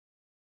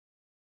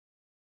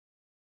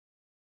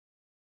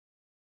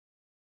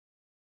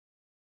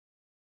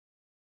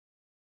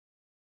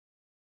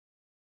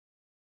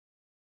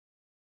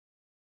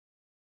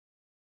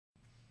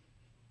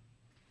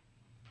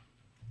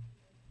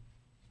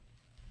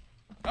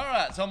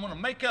right, so I'm going to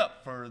make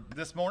up for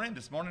this morning.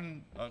 This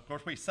morning, of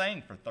course, we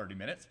sang for 30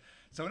 minutes.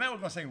 So now we're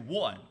going to sing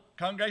one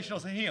congregational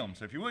hymn.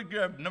 So if you would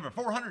grab number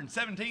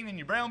 417 in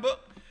your brown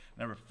book,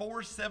 number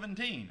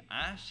 417,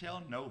 I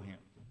Shall Know Him.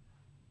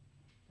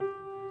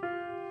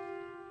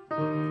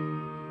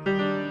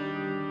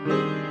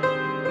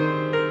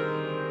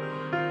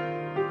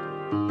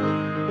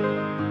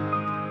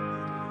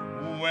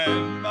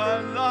 When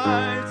my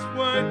life's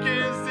work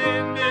is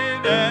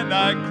ended and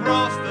I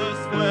cross the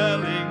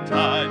swelling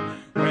tide,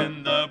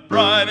 when the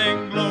bright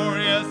and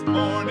glorious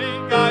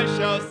morning I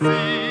shall see,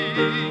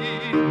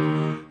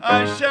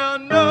 I shall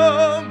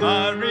know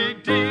my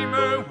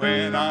Redeemer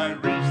when I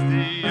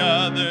reach the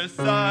other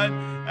side,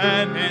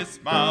 and His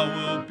smile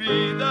will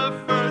be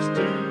the first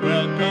to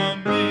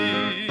welcome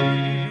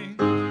me.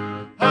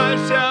 I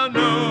shall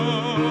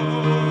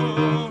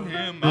know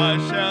Him, I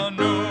shall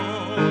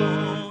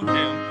know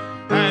Him,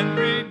 and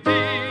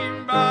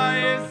redeemed by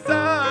His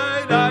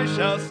side I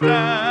shall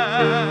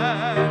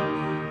stand.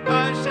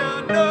 I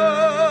shall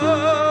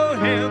know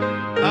Him,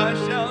 I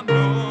shall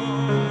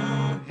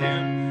know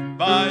Him,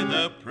 by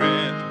the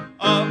print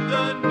of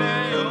the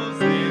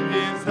nails in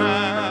His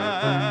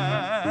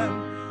hand.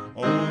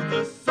 Oh,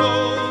 the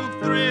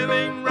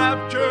soul-thrilling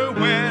rapture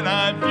when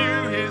I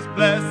view His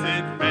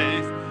blessed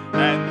face,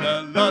 and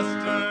the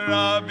luster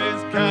of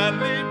His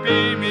kindly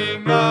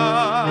beaming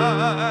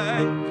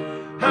eye.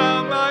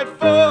 How my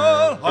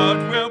full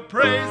heart will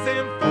praise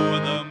Him for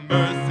the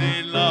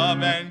mercy,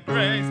 love, and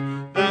grace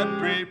that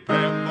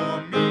prepare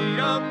for me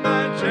a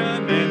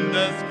mansion in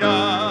the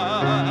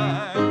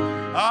sky.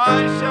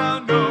 I shall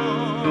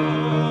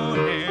know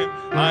Him,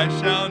 I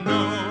shall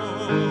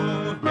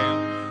know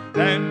Him,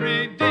 and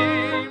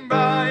redeemed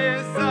by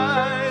His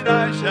side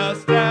I shall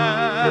stand.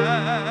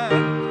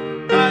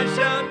 I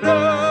shall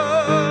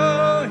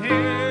know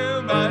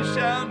Him, I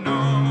shall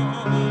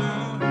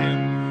know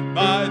Him,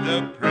 by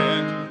the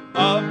print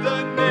of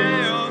the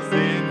nails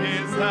in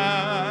His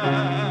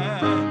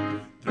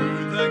hand.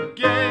 Through the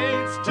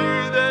gates to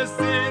the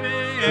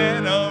city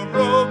in a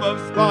robe of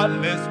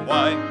spotless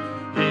white,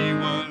 He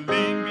will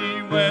lead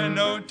me where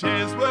no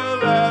tears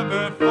will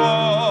ever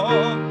fall.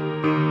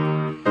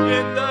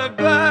 In the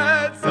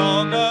glad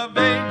song of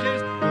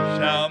ages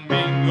shall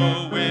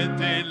mingle with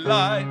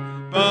delight,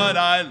 but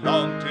I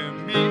long to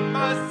meet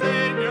my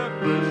Savior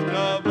first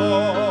of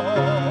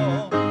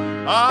all.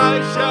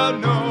 I shall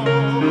know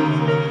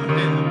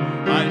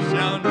Him, I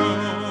shall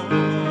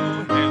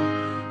know Him,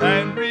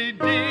 and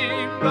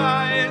redeemed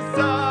by His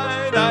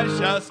side I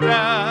shall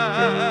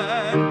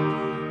stand.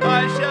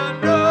 I shall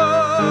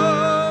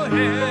know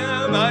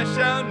Him, I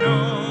shall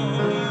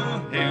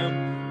know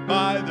Him,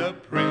 by the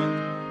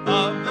print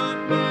of the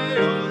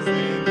nails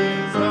in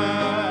His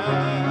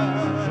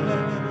hand.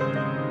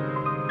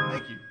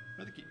 Thank you,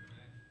 Brother Keith.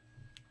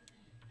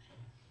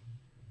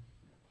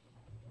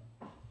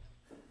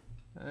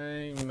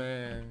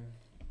 Amen.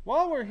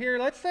 While we're here,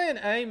 let's say an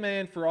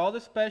amen for all the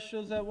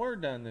specials that were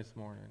done this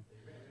morning.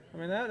 I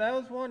mean, that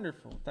was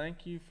wonderful.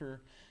 Thank you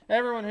for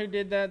everyone who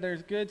did that.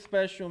 There's good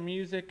special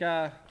music.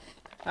 I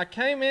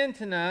came in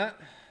tonight,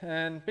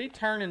 and be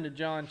turning to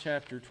John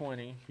chapter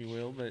 20, if you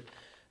will, but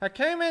I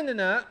came in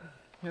tonight,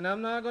 and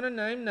I'm not going to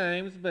name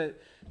names,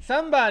 but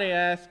somebody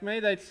asked me,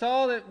 they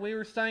saw that we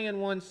were singing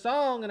one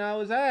song, and I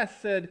was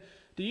asked, said,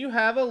 do you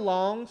have a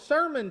long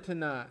sermon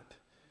tonight?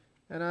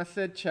 And I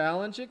said,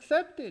 challenge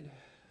accepted.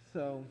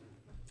 So,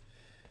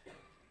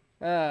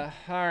 all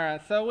right.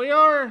 So we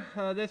are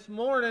this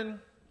morning,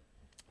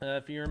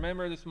 if you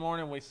remember this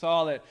morning, we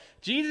saw that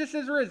Jesus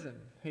is risen.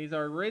 He's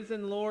our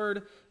risen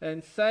Lord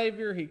and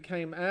Savior. He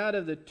came out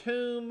of the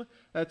tomb.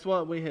 That's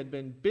what we had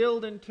been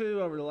building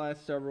to over the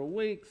last several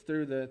weeks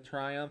through the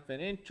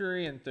triumphant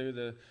entry and through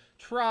the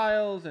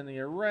trials and the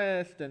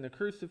arrest and the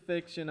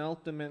crucifixion,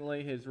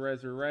 ultimately His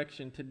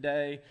resurrection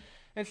today.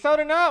 And so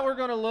tonight we're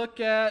going to look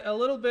at a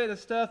little bit of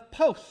stuff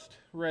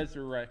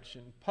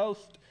post-resurrection,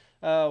 post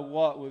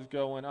what was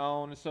going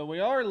on. So we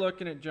are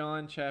looking at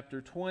John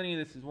chapter 20.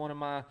 This is one of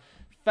my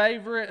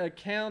favorite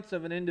accounts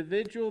of an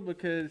individual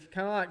because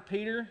kind of like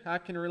Peter, I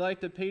can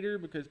relate to Peter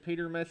because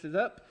Peter messes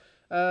up.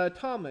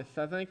 Thomas,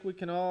 I think we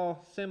can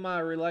all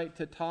semi-relate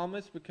to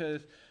Thomas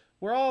because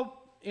we're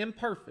all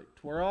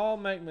imperfect. We all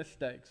make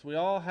mistakes. We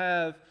all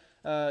have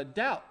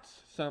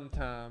doubts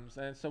sometimes,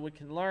 and so we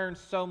can learn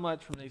so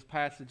much from these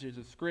passages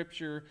of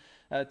Scripture.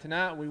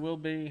 Tonight we will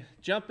be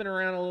jumping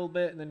around a little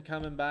bit and then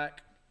coming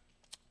back,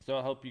 so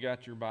I hope you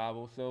got your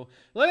Bible. So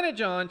looking at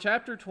John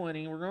chapter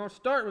 20, we're going to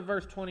start with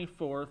verse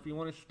 24. If you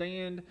want to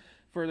stand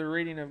for the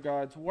reading of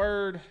God's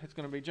Word, it's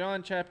going to be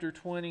John chapter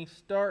 20,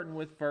 starting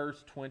with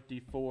verse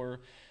 24. It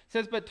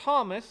says, but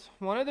Thomas,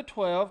 one of the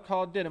 12,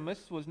 called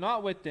Didymus, was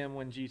not with them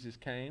when Jesus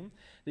came.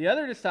 The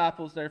other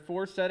disciples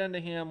therefore said unto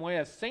him, we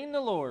have seen the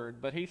Lord.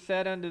 But he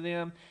said unto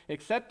them,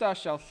 except I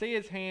shall see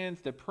His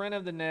hands, the print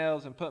of the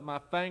nails, and put my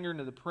finger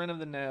into the print of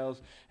the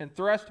nails, and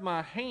thrust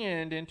my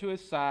hand into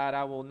His side,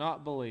 I will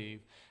not believe.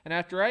 And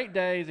after 8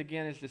 days,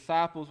 again his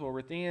disciples were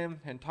with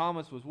him, and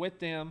Thomas was with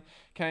them.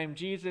 came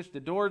Jesus, the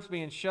doors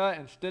being shut,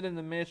 and stood in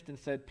the midst, and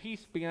said,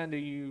 Peace be unto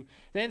you.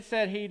 Then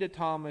said he to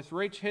Thomas,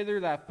 Reach hither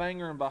thy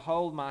finger, and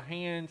behold my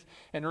hands,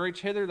 and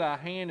reach hither thy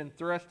hand, and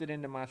thrust it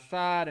into my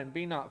side, and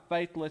be not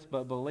faithless,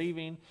 but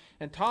believing.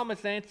 And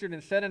Thomas answered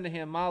and said unto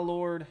him, My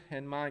Lord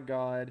and my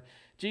God.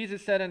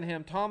 Jesus said unto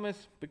him,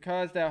 Thomas,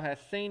 because thou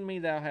hast seen me,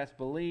 thou hast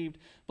believed.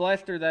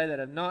 Blessed are they that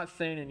have not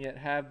seen, and yet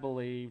have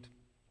believed.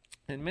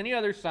 And many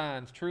other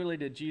signs truly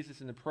did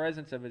Jesus in the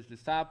presence of his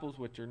disciples,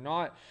 which are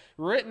not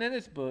written in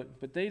this book,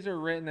 but these are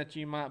written that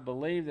you might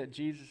believe that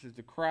Jesus is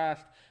the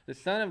Christ, the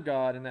Son of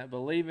God, and that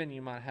believing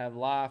you might have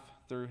life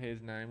through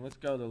his name. Let's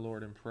go to the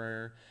Lord in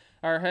prayer.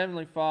 Our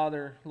Heavenly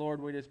Father,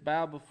 Lord, we just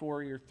bow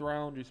before your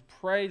throne, just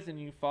praising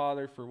you,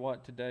 Father, for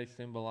what today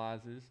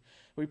symbolizes.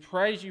 We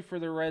praise you for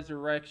the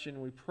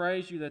resurrection. We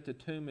praise you that the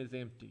tomb is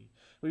empty.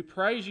 We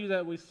praise you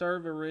that we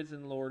serve a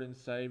risen Lord and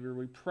Savior.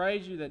 We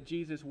praise you that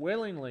Jesus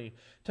willingly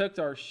took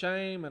our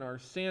shame and our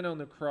sin on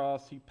the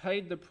cross. He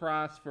paid the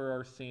price for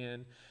our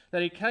sin.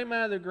 That he came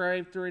out of the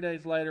grave 3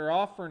 days later,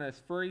 offering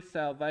us free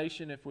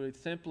salvation if we would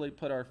simply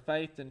put our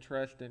faith and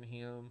trust in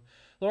him.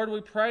 Lord,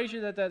 we praise you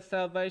that that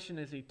salvation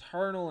is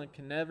eternal and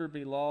can never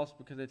be lost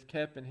because it's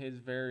kept in his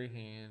very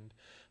hand.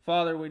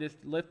 Father, we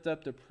just lift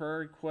up the prayer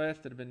requests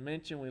that have been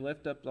mentioned. We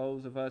lift up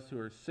those of us who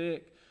are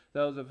sick,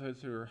 those of us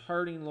who are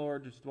hurting,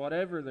 Lord, just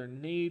whatever their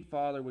need,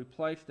 Father, we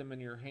place them in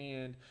your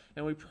hand.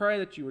 And we pray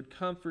that you would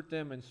comfort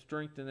them and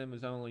strengthen them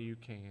as only you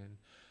can.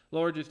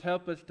 Lord, just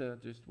help us to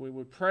we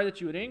would pray that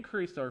you would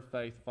increase our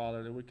faith,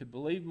 Father, that we could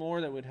believe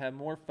more, that we'd have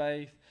more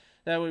faith,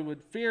 that we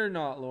would fear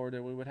not, Lord,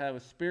 that we would have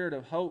a spirit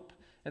of hope,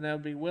 and that we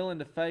would be willing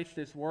to face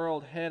this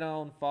world head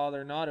on,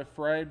 Father, not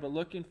afraid, but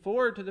looking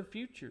forward to the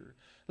future.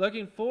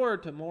 Looking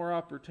forward to more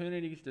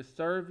opportunities to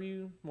serve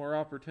you, more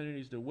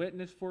opportunities to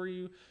witness for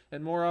you,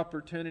 and more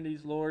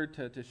opportunities, Lord,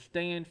 to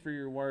stand for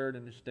your word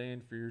and to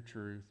stand for your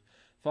truth.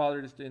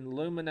 Father, just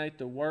illuminate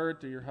the word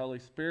through your Holy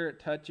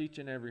Spirit. Touch each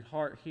and every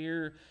heart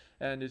here,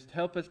 and just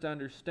help us to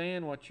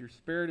understand what your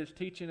Spirit is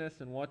teaching us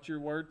and what your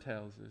word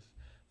tells us.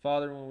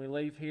 Father, when we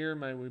leave here,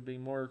 may we be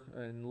more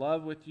in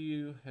love with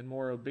you and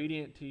more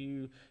obedient to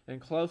you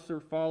and closer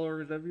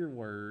followers of your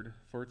word.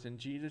 For it's in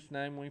Jesus'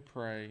 name we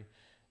pray.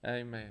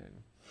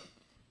 Amen.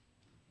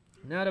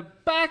 Now to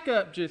back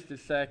up just a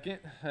second,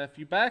 if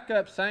you back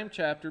up, same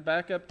chapter,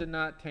 back up to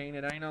 19.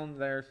 It ain't on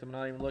there, so I'm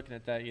not even looking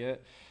at that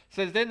yet. It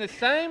says, Then the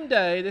same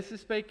day, this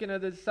is speaking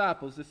of the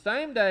disciples, the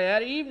same day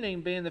at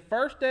evening, being the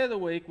first day of the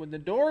week, when the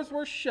doors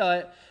were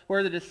shut,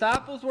 where the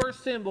disciples were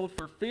assembled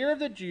for fear of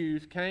the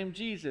Jews, came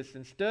Jesus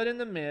and stood in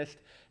the midst,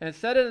 and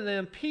said unto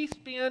them, Peace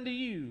be unto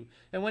you.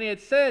 And when he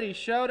had said, he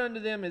showed unto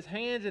them his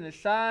hands and his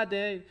side.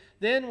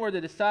 Then were the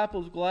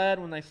disciples glad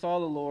when they saw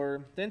the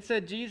Lord. Then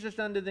said Jesus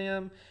unto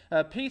them,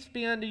 Peace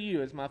be unto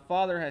you. As my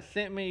Father has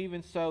sent me,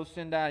 even so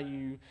send I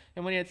you.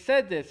 And when he had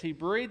said this, he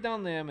breathed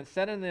on them, and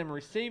said unto them,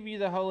 Receive ye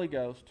the Holy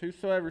Ghost.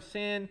 Whosoever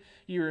sin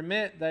you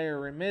remit, they are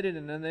remitted,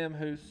 and unto them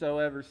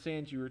whosoever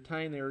sins you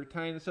retain, they are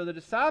retained. And so the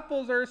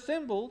disciples are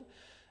assembled,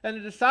 and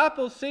the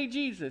disciples see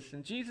Jesus,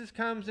 and Jesus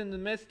comes in the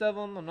midst of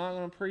them. I'm not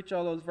going to preach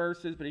all those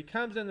verses, but he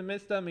comes in the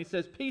midst of them. He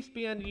says, Peace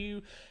be unto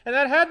you. And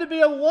that had to be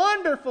a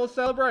wonderful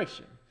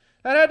celebration.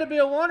 That had to be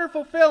a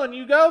wonderful feeling.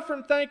 You go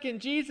from thinking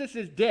Jesus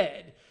is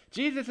dead.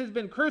 Jesus has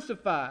been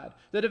crucified.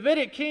 The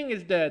Davidic king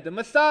is dead. The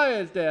Messiah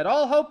is dead.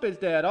 All hope is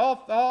dead.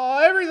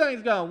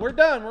 Everything's gone. We're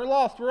done. We're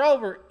lost. We're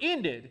over.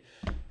 Ended.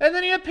 And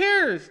then he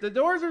appears. The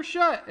doors are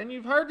shut. And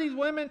you've heard these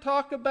women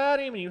talk about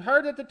him. And you've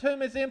heard that the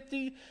tomb is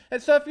empty.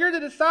 And so if you're the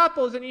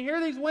disciples and you hear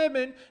these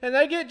women and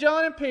they get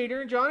John and Peter.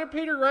 And John and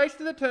Peter race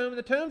to the tomb. And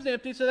the tomb's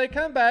empty. So they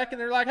come back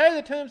and they're like, hey,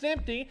 the tomb's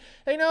empty.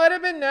 And, it'd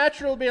have been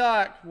natural to be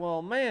like,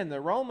 well, man,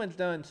 the Romans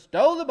done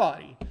stole the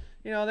body.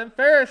 Them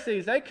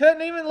Pharisees, they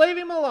couldn't even leave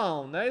him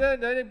alone. They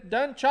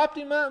done chopped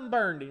him up and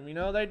burned him.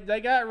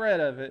 They got rid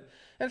of it.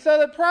 And so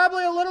there's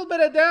probably a little bit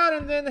of doubt,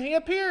 and then he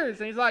appears,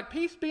 and he's like,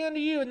 Peace be unto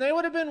you. And they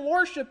would have been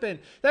worshiping.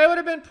 They would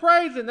have been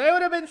praising. They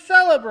would have been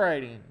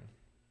celebrating.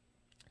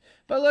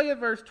 But look at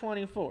verse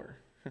 24.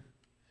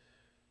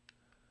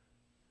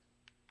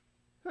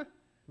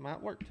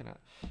 Might work tonight.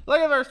 Look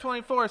at verse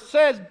 24. It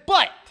says,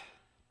 But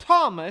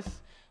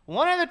Thomas,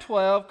 one of the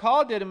 12,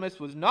 called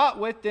Didymus, was not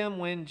with them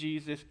when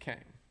Jesus came.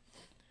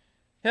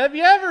 Have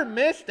you ever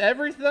missed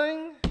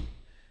everything?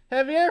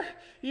 Have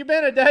you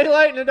been a day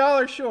late and a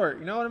dollar short?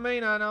 You know what I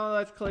mean? I know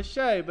that's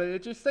cliche, but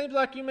it just seems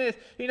like you missed.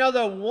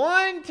 The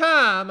one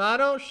time I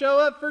don't show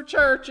up for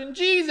church and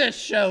Jesus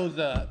shows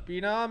up.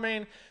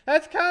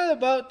 That's kind of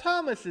the boat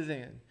Thomas is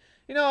in.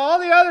 All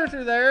the others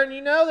are there,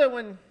 and that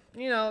when,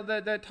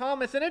 that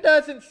Thomas, and it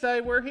doesn't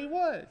say where he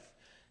was.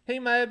 He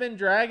may have been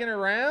dragging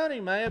around. He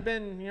may have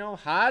been,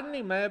 hiding.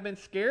 He may have been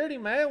scared. He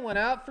may have went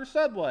out for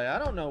Subway. I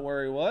don't know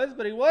where he was,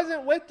 but he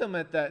wasn't with them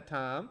at that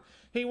time.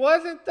 He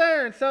wasn't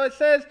there. And so it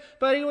says,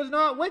 but he was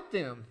not with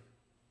them.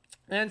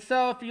 And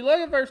so if you look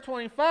at verse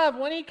 25,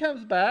 when he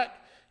comes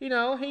back, he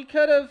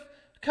could have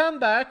come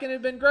back and it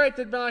had been great.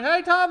 They'd been like,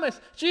 hey,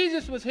 Thomas,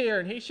 Jesus was here.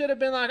 And he should have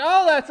been like,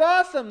 oh, that's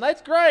awesome.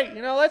 That's great.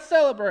 Let's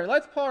celebrate.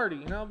 Let's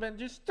party. Been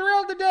just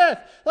thrilled to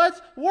death.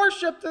 Let's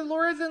worship the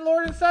risen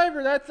Lord and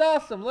Savior. That's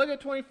awesome. Look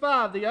at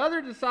 25. The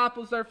other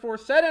disciples therefore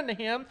said unto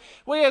him,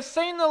 we have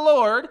seen the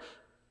Lord.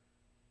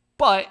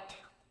 But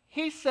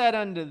he said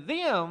unto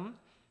them,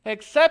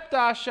 except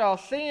I shall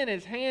see in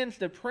his hands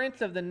the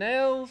prints of the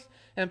nails,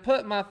 and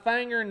put my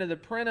finger into the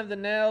print of the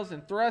nails,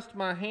 and thrust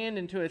my hand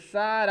into his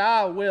side,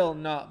 I will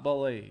not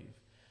believe.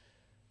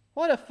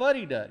 What a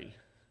fuddy-duddy.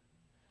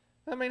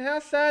 I mean, how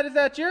sad is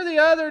that? You're the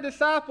other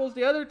disciples,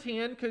 the other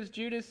 10, because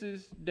Judas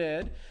is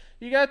dead.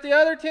 You got the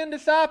other 10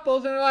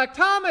 disciples, and they're like,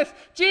 Thomas,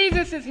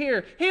 Jesus is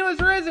here. He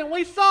was risen.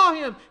 We saw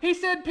him. He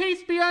said,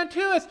 peace be unto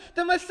us.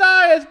 The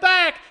Messiah is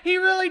back. He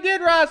really did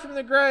rise from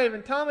the grave.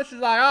 And Thomas is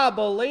like, I'll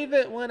believe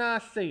it when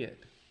I see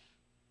it.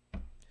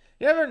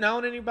 You ever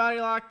known anybody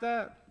like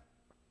that?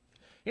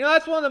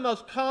 That's one of the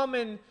most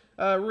common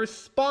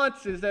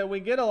responses that we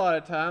get a lot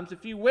of times.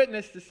 If you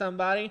witness to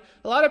somebody,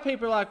 a lot of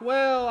people are like,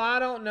 well, I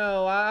don't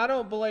know. I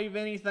don't believe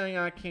anything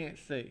I can't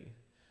see.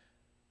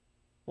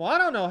 Well, I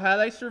don't know how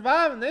they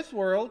survive in this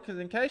world, because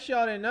in case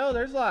y'all didn't know,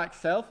 there's like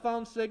cell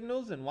phone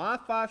signals and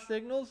Wi-Fi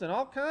signals and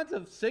all kinds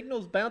of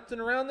signals bouncing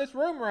around this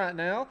room right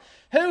now.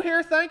 Who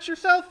here thinks your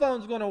cell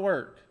phone's going to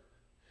work?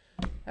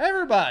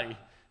 Everybody.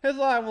 It's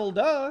like, well,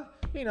 duh.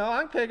 I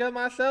can pick up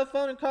my cell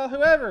phone and call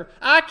whoever.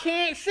 I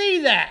can't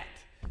see that.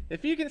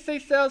 If you can see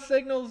cell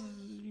signals,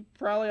 you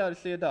probably ought to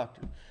see a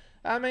doctor.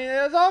 I mean,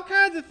 there's all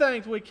kinds of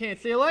things we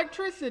can't see.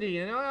 Electricity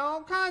and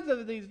all kinds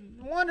of these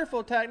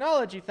wonderful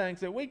technology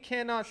things that we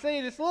cannot see.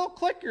 This little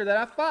clicker that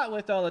I fight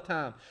with all the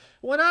time.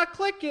 When I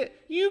click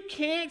it, you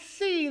can't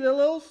see the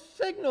little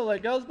signal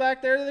that goes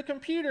back there to the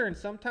computer, and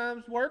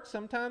sometimes works,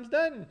 sometimes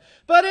doesn't.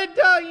 But it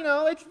does,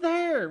 it's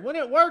there. When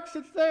it works,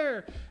 it's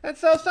there. And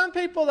so some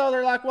people, though,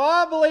 they're like, well,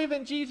 I believe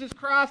in Jesus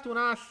Christ when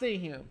I see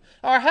him.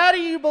 Or how do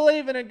you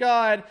believe in a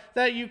God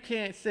that you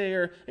can't see?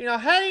 Or,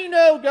 how do you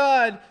know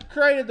God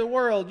created the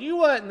world? You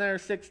wasn't there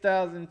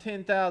 6,000,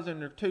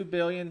 10,000, or 2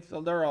 billion.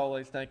 So they're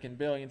always thinking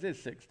billions.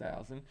 It's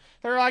 6,000.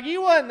 They're like,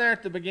 you wasn't there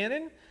at the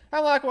beginning.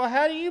 I'm like, well,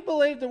 how do you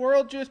believe the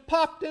world just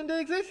popped into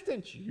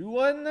existence? You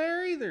wasn't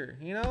there either,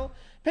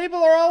 People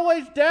are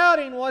always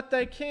doubting what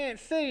they can't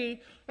see.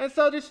 And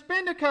so just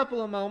spend a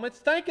couple of moments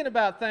thinking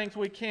about things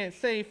we can't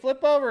see.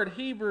 Flip over to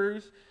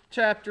Hebrews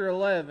chapter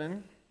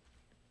 11.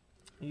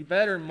 You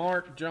better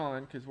mark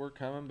John, because we're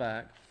coming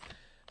back.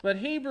 But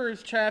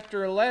Hebrews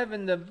chapter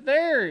 11, the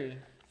very,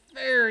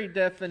 very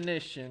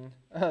definition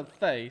of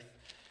faith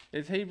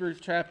is Hebrews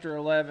chapter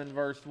 11,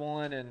 verse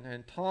 1.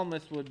 And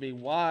Thomas would be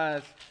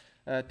wise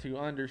to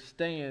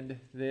understand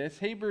this.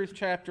 Hebrews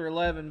chapter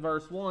 11,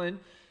 verse 1.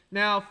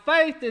 Now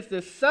faith is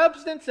the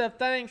substance of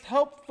things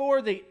hoped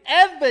for, the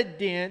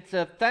evidence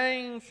of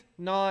things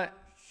not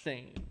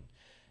seen.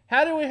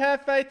 How do we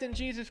have faith in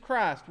Jesus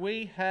Christ?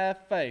 We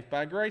have faith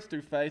by grace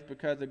through faith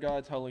because of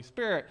God's Holy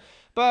Spirit.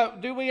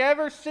 But do we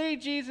ever see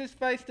Jesus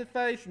face to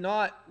face?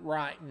 Not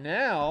right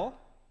now.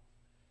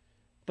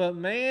 But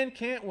man,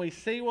 can't we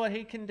see what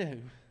he can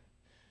do?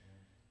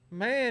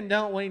 Man,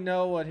 don't we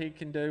know what he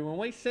can do. When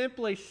we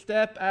simply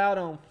step out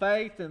on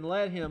faith and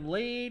let him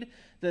lead,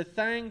 the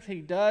things he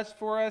does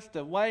for us,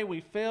 the way we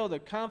feel, the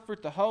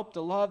comfort, the hope,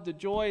 the love, the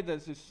joy, the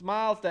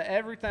smiles, the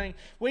everything,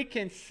 we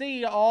can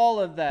see all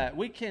of that.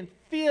 We can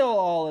feel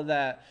all of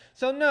that.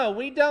 So no,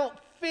 we don't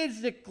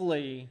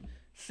physically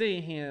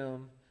see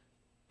him,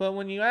 but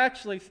when you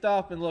actually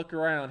stop and look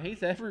around,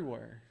 he's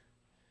everywhere.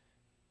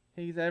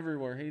 He's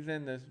everywhere. He's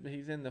in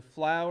the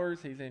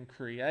flowers. He's in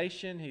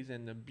creation. He's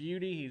in the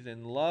beauty. He's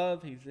in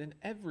love. He's in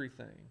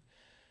everything.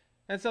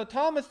 And so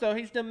Thomas, though,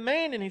 he's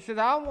demanding. He says,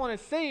 I want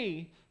to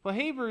see. Well,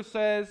 Hebrews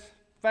says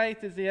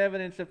faith is the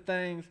evidence of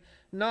things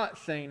not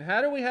seen.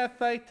 How do we have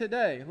faith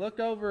today? Look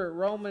over at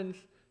Romans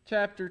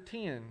chapter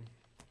 10.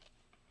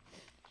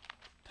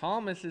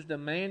 Thomas is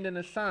demanding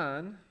a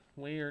sign.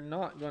 We are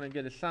not going to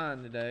get a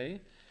sign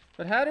today.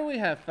 But how do we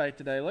have faith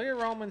today? Look at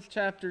Romans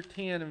chapter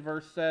 10 and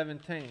verse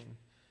 17.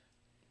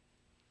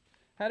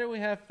 How do we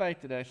have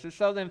faith today?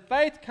 So then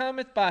faith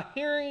cometh by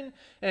hearing,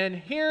 and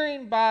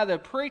hearing by the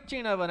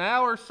preaching of an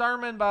hour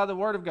sermon by the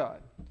word of God.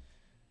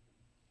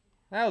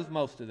 That was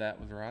most of that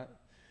was right.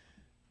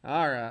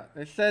 All right.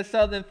 It says,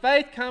 so then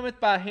faith cometh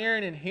by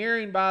hearing, and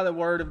hearing by the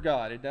word of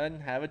God. It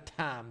doesn't have a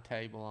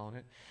timetable on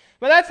it.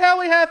 But that's how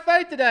we have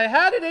faith today.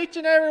 How did each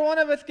and every one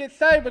of us get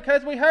saved?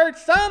 Because we heard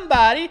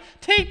somebody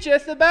teach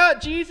us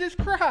about Jesus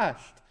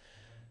Christ.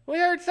 We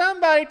heard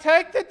somebody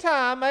take the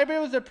time, maybe it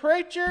was a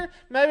preacher,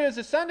 maybe it was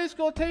a Sunday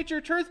school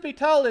teacher. Truth be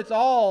told, it's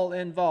all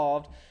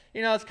involved.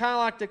 It's kind of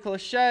like the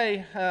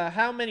cliche,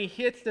 how many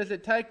hits does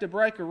it take to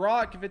break a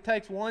rock? If it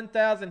takes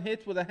 1,000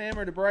 hits with a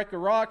hammer to break a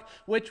rock,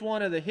 which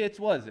one of the hits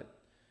was it?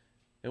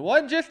 It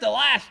wasn't just the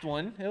last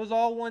one. It was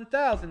all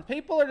 1,000.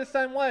 People are the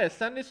same way. A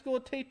Sunday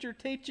school teacher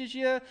teaches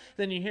you,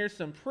 then you hear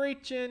some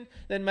preaching,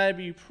 then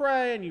maybe you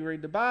pray and you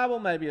read the Bible,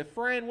 maybe a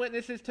friend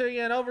witnesses to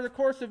you, and over the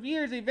course of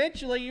years,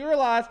 eventually you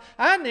realize,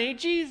 I need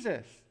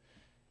Jesus.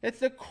 It's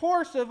the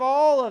course of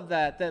all of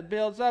that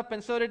builds up.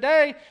 And so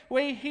today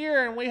we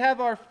hear and we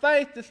have our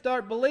faith to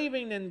start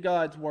believing in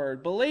God's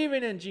Word,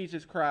 believing in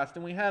Jesus Christ.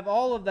 And we have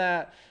all of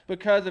that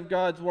because of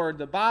God's Word.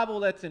 The Bible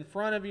that's in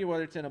front of you,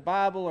 whether it's in a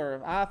Bible or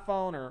an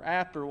iPhone or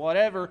app or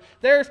whatever,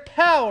 there's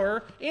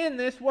power in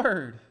this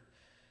Word.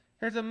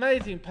 There's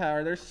amazing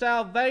power. There's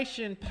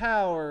salvation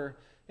power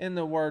in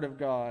the Word of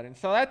God. And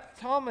so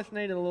Thomas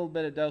needed a little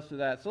bit of dose of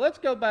that. So let's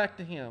go back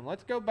to him.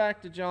 Let's go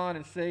back to John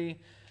and see.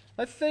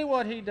 Let's see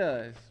what he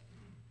does.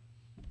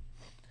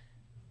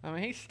 I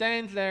mean, he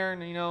stands there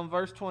and, in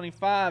verse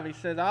 25, he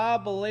says, I'll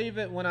believe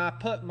it when I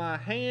put my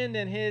hand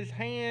in his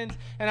hands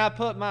and I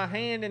put my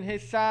hand in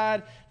his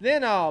side,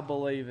 then I'll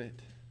believe it.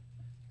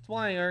 That's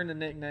why he earned the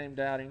nickname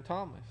Doubting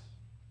Thomas.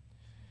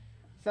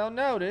 So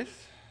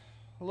notice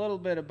a little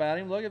bit about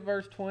him. Look at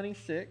verse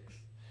 26.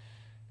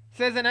 It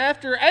says, and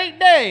after 8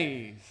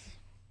 days,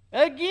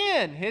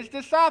 again his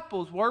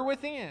disciples were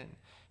within,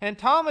 and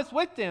Thomas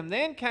with them.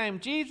 Then came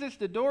Jesus,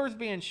 the doors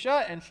being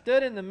shut, and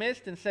stood in the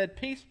midst and said,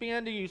 peace be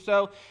unto you.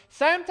 So,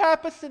 same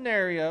type of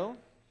scenario.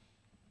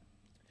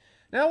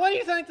 Now, what do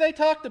you think they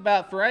talked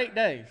about for 8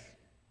 days?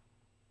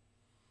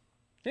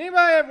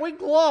 We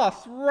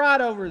glossed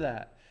right over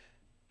that.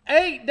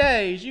 8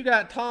 days, you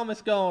got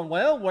Thomas going,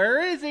 well, where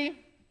is he?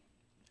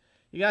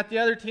 You got the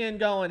other 10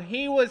 going,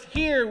 he was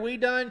here, we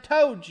done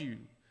told you.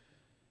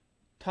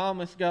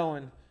 Thomas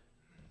going,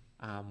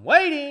 I'm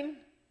waiting.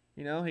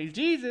 He's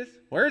Jesus.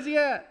 Where's he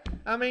at?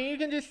 I mean, you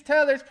can just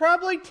tell there's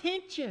probably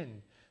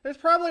tension. There's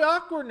probably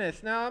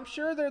awkwardness. Now, I'm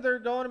sure they're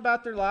going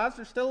about their lives.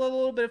 There's still a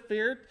little bit of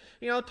fear.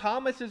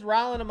 Thomas is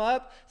riling them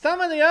up.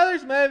 Some of the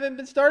others may have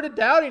even started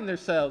doubting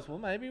themselves. Well,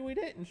 maybe we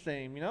didn't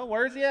see him.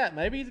 Where's he at?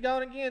 Maybe he's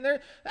gone again.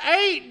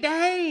 8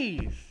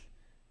 days.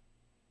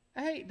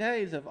 8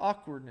 days of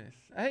awkwardness.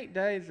 8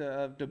 days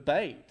of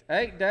debate.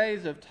 8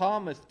 days of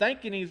Thomas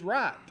thinking he's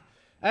right.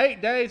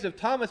 8 days of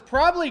Thomas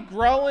probably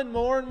growing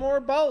more and more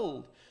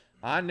bold.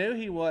 I knew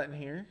he wasn't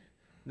here.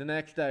 The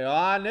next day,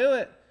 I knew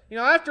it.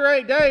 After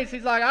 8 days,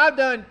 he's like, I've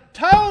done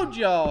told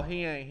y'all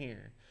he ain't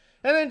here.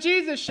 And then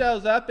Jesus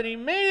shows up and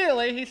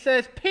immediately he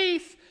says,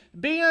 peace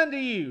be unto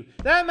you.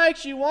 That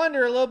makes you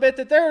wonder a little bit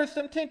that there was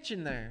some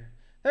tension there.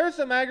 There's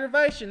some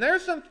aggravation.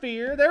 There's some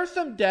fear. There's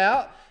some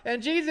doubt.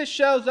 And Jesus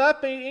shows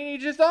up and he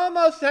just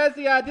almost has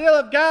the idea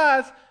of,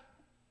 guys,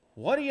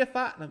 what are you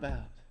fighting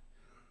about?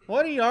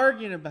 What are you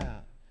arguing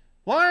about?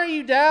 Why are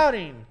you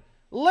doubting?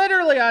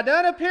 Literally, I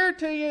done appeared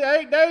to you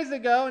 8 days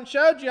ago and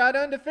showed you I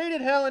done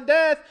defeated hell and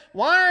death.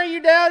 Why are you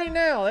doubting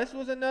now? This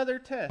was another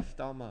test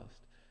almost.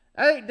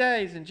 8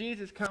 days and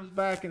Jesus comes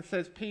back and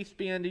says, peace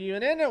be unto you.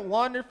 And isn't it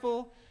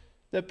wonderful,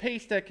 the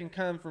peace that can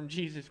come from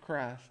Jesus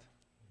Christ?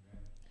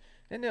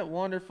 Isn't it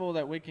wonderful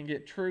that we can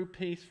get true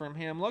peace from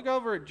him? Look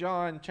over at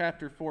John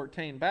chapter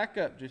 14. Back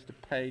up just a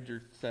page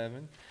or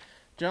 7.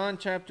 John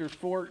chapter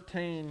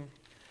 14,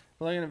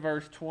 looking at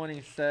verse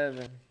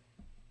 27.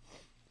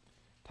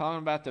 Talking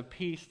about the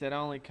peace that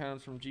only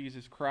comes from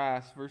Jesus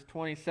Christ. Verse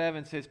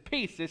 27 says,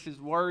 peace. This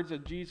is words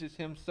of Jesus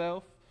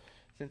himself,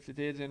 since it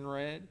is in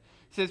red.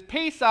 It says,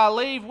 peace I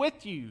leave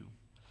with you.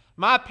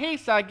 My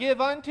peace I give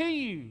unto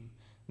you.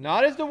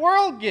 Not as the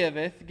world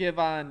giveth, give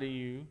I unto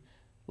you.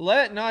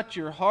 Let not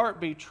your heart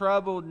be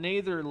troubled,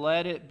 neither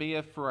let it be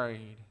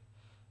afraid.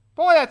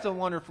 Boy, that's a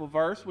wonderful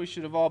verse we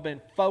should have all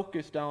been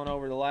focused on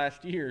over the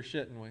last year,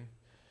 shouldn't we?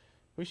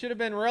 We should have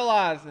been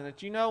realizing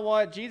that, you know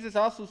what? Jesus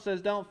also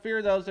says, don't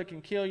fear those that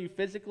can kill you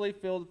physically.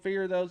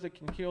 Fear those that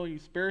can kill you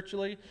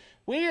spiritually.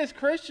 We as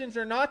Christians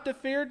are not to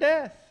fear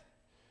death.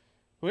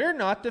 We're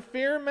not to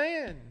fear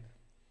man.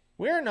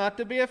 We're not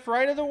to be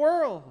afraid of the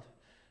world.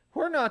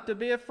 We're not to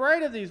be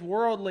afraid of these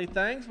worldly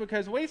things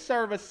because we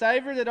serve a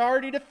Savior that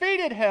already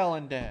defeated hell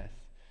and death.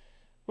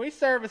 We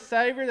serve a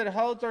Savior that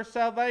holds our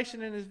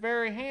salvation in his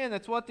very hand.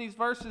 That's what these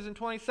verses in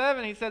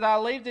 27, he said, I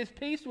leave this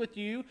peace with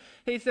you.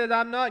 He said,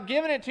 I'm not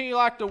giving it to you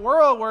like the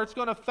world where it's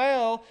going to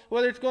fail,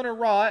 whether it's going to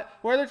rot,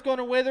 whether it's going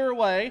to wither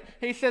away.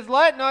 He says,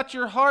 let not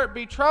your heart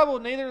be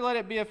troubled, neither let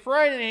it be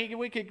afraid. And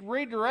we could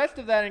read the rest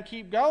of that and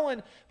keep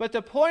going. But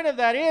the point of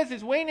that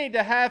is we need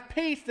to have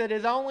peace that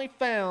is only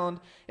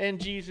found in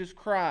Jesus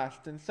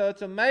Christ. And so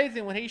it's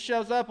amazing when he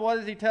shows up, what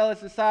does he tell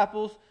his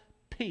disciples?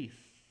 Peace.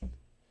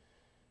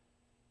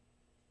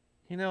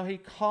 He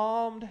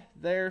calmed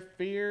their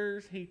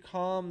fears, he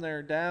calmed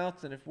their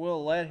doubts, and if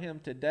we'll let him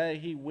today,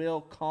 he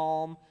will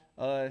calm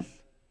us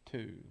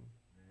too.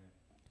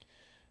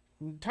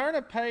 Turn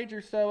a page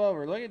or so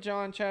over. Look at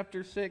John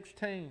chapter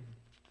 16.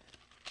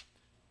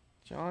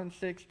 John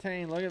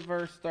 16, look at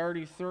verse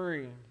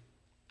 33.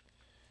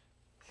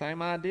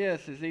 Same idea.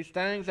 It says, these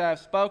things I have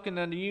spoken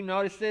unto you.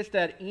 Notice this,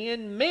 that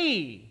in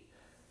me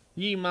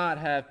ye might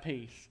have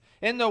peace.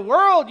 In the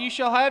world you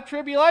shall have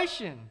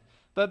tribulation.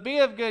 But be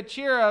of good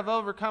cheer, I have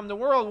overcome the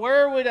world.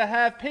 Where are we to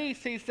have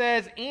peace? He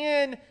says,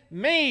 in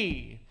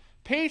me.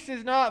 Peace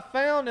is not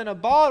found in a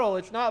bottle.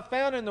 It's not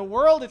found in the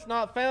world. It's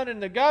not found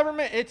in the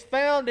government. It's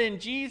found in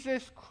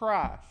Jesus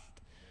Christ.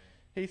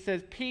 He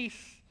says,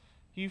 peace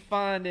you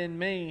find in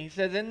me. He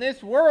says, in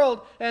this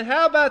world, and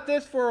how about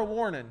this for a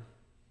warning?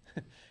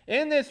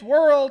 In this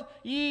world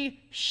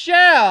ye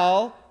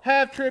shall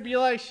have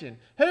tribulation.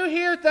 Who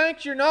here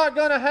thinks you're not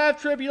going to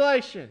have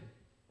tribulation?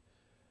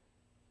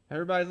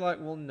 Everybody's like,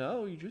 well,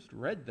 no, you just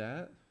read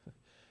that.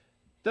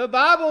 The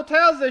Bible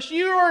tells us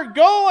you are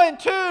going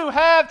to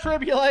have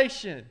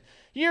tribulation.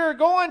 You're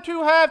going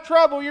to have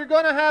trouble. You're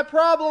going to have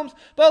problems.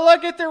 But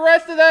look at the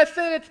rest of that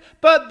sentence.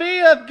 But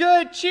be of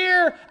good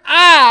cheer.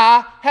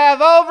 I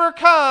have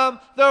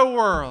overcome the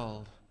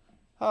world.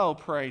 Oh,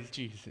 praise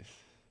Jesus.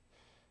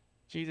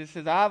 Jesus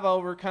says, I've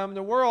overcome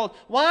the world.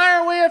 Why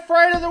are we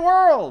afraid of the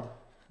world?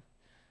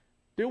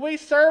 Do we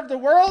serve the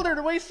world or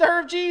do we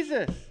serve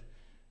Jesus?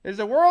 Is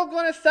the world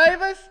going to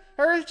save us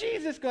or is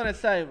Jesus going to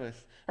save us?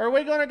 Are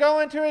we going to go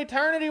into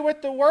eternity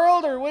with the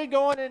world or are we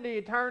going into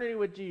eternity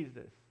with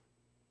Jesus?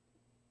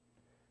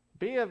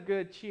 Be of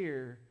good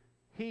cheer.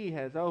 He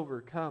has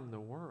overcome the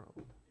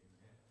world.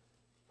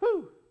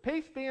 Whew!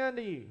 Peace be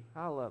unto you.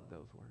 I love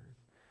those words.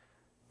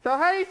 So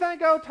how do you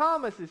think old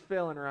Thomas is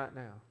feeling right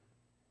now?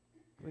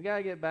 We got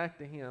to get back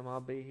to him. I'll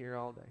be here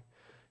all day.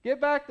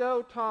 Get back to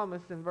old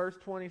Thomas in verse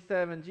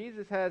 27.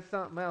 Jesus has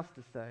something else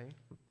to say.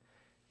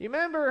 You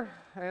remember,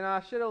 and I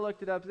should have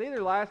looked it up, it's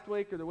either last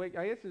week or the week,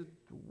 I guess it's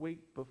the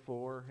week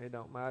before, it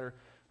don't matter.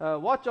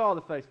 Watch all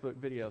the Facebook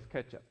videos,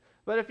 catch up.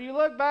 But if you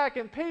look back,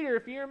 and Peter,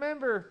 if you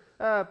remember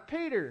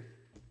Peter,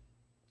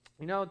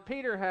 you know,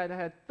 Peter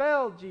had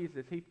failed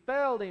Jesus. He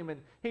failed him, and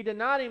he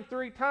denied him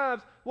 3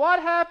 times. What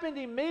happened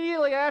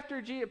immediately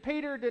after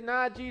Peter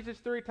denied Jesus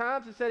 3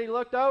 times? It said he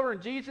looked over,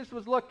 and Jesus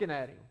was looking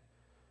at him.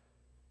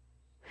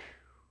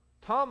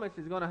 Thomas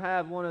is going to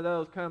have one of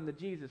those come to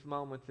Jesus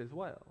moments as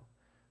well.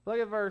 Look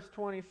at verse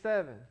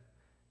 27.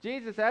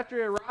 Jesus, after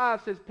he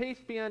arrives, says, peace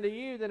be unto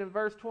you. Then in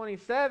verse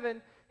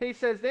 27, he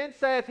says, then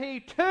saith he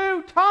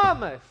to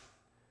Thomas,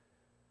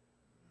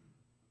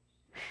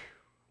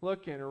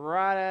 looking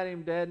right at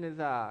him dead in his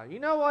eye. You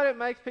know what? It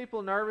makes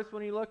people nervous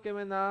when you look him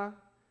in the eye.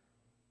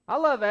 I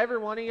love every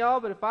one of y'all,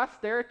 but if I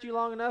stare at you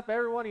long enough,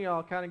 every one of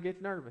y'all kind of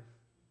gets nervous.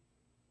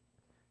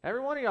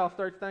 Every one of y'all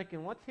starts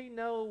thinking, what's he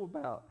know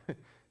about?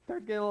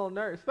 Start getting a little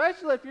nervous.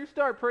 Especially if you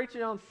start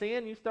preaching on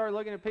sin, you start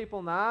looking at people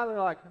in the eye, they're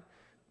like,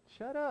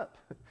 shut up.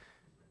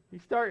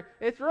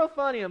 It's real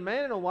funny. A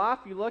man and a wife,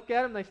 you look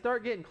at them, they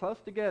start getting close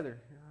together.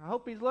 I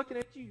hope he's looking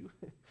at you.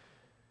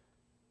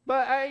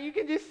 But you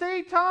can just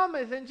see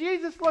Thomas, and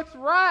Jesus looks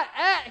right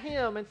at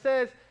him and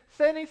says,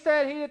 he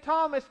said to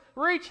Thomas,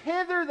 reach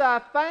hither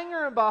thy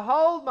finger, and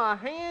behold my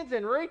hands,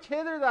 and reach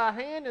hither thy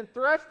hand, and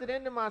thrust it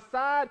into my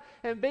side,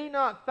 and be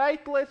not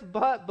faithless,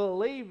 but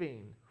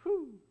believing.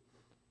 Whew.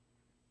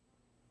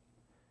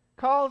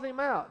 Calls him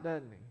out,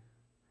 doesn't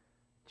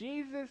he?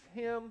 Jesus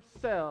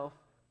himself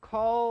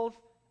calls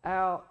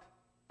out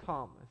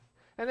Thomas.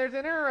 And there's an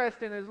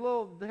interesting, there's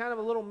kind of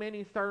a little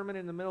mini sermon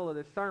in the middle of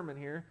this sermon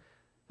here.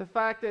 The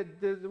fact that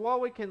what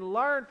we can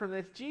learn from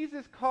this,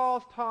 Jesus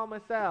calls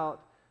Thomas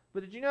out,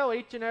 but did you know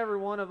each and every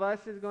one of us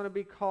is going to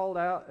be called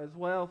out as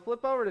well?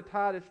 Flip over to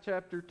Titus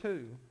chapter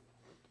 2.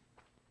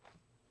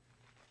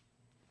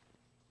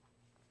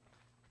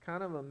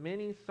 Kind of a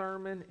mini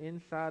sermon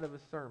inside of a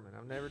sermon.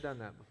 I've never done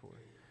that before.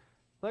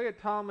 Look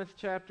at Thomas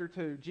chapter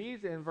 2.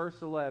 Jesus in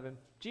verse 11.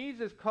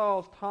 Jesus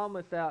calls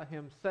Thomas out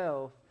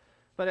himself,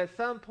 but at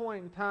some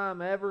point in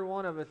time, every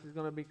one of us is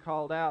going to be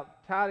called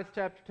out. Titus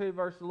chapter 2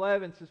 verse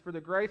 11 says, for the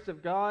grace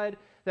of God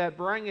that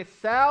bringeth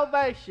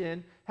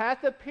salvation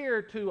hath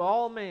appeared to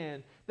all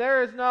men.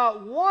 There is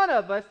not one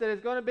of us that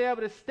is going to be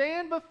able to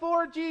stand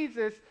before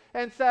Jesus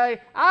and say,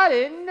 I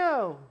didn't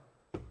know.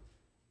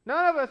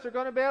 None of us are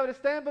going to be able to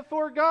stand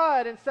before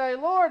God and say,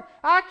 Lord,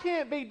 I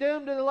can't be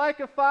doomed to the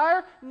lake of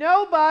fire.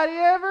 Nobody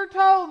ever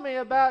told me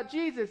about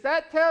Jesus.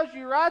 That tells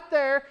you right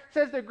there, it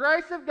says the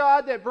grace of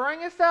God that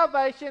bringeth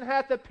salvation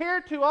hath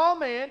appeared to all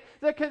men.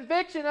 The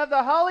conviction of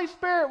the Holy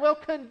Spirit will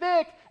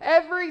convict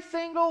every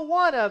single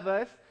one of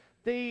us.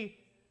 The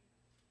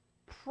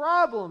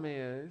problem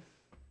is,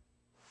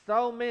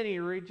 so many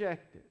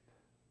reject it.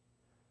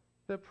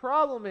 The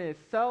problem is,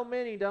 so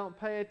many don't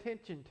pay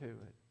attention to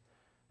it.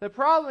 The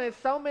problem is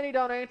so many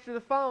don't answer the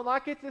phone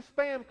like it's a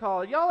spam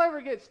call. Y'all ever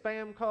get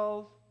spam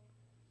calls?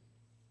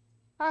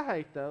 I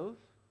hate those.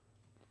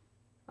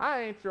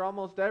 I answer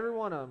almost every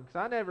one of them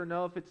because I never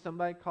know if it's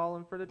somebody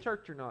calling for the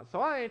church or not.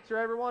 So I answer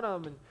every one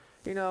of them.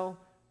 And, you know,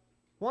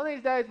 one of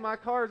these days my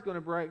car is going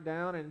to break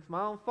down and it's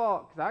my own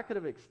fault because I could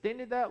have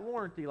extended that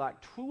warranty like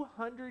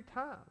 200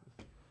 times.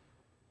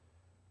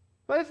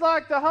 But it's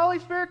like the Holy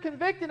Spirit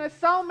convicting us.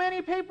 So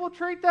many people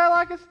treat that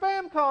like a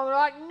spam call. They're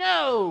like,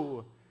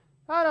 no!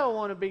 I don't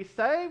want to be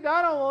saved.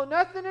 I don't want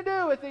nothing to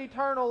do with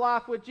eternal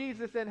life with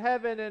Jesus in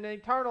heaven and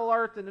eternal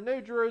earth and the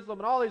New Jerusalem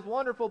and all these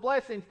wonderful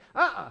blessings.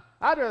 I'd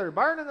rather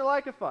burn in the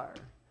lake of fire.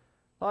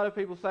 A lot of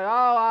people say,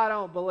 oh, I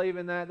don't believe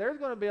in that. There's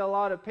going to be a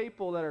lot of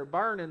people that are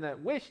burning that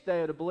wish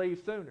they would have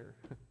believed sooner.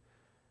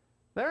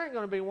 There ain't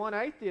going to be one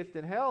atheist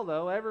in hell,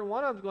 though. Every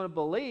one of them's going to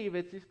believe.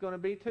 It's just going to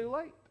be too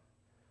late.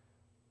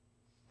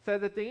 It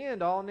says at the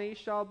end, all knees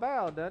shall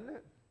bow, doesn't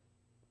it?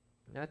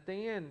 At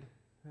the end.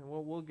 And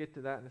we'll get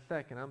to that in a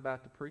second. I'm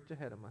about to preach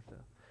ahead of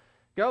myself.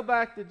 Go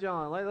back to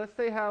John. Let's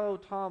see how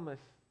old Thomas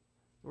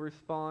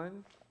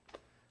responds,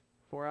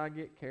 before I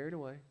get carried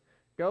away.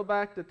 Go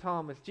back to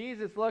Thomas.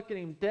 Jesus looking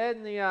him dead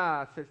in the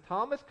eye, says,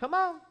 Thomas, come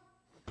on.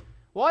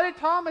 What did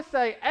Thomas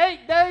say?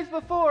 8 days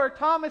before,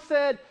 Thomas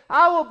said,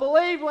 I will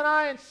believe when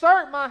I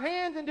insert my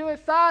hands into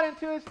his side,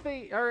 into his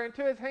feet, or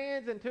into his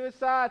hands, into his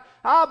side.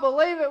 I'll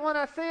believe it when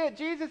I see it.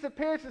 Jesus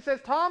appears and says,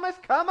 Thomas,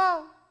 come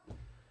on.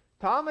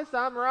 Thomas,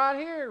 I'm right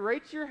here.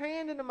 Reach your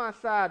hand into my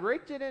side.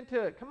 Reach it into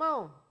it. Come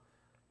on.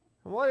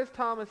 And what does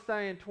Thomas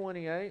say in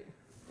 28? It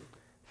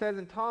says,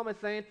 and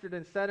Thomas answered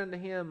and said unto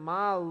him,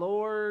 my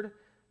Lord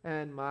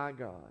and my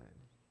God.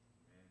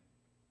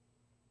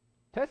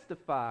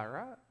 Testify,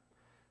 right?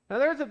 Now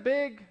there's a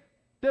big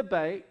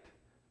debate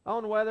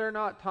on whether or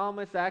not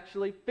Thomas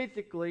actually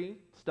physically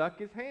stuck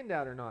his hand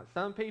out or not.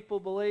 Some people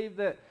believe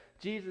that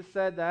Jesus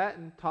said that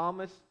and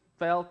Thomas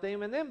felt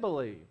him and then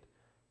believed.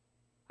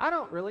 I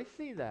don't really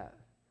see that.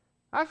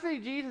 I see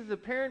Jesus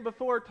appearing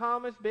before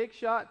Thomas, big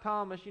shot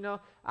Thomas. You know,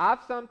 I've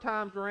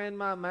sometimes ran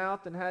my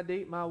mouth and had to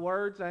eat my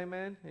words.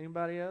 Amen.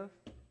 Anybody else?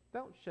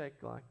 Don't shake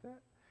like that.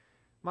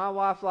 My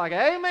wife's like,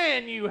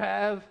 amen, you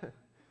have.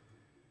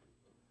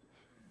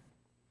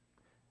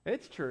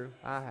 It's true.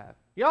 I have.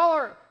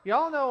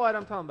 Y'all know what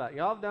I'm talking about.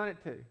 Y'all have done it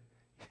too.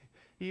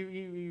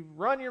 You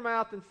run your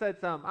mouth and said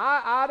something.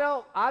 I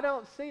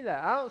don't see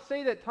that. I don't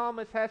see that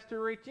Thomas has to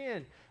reach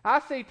in. I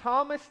see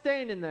Thomas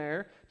standing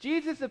there.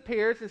 Jesus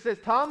appears and says,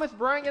 Thomas,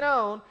 bring it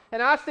on.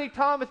 And I see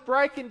Thomas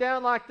breaking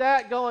down like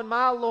that, going,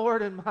 my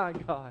Lord and my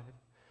God.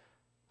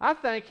 I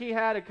think he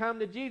had a come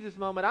to Jesus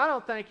moment. I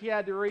don't think he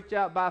had to reach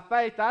out by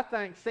faith. I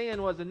think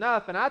sin was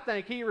enough, and I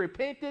think he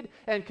repented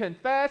and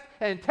confessed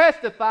and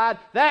testified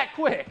that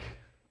quick.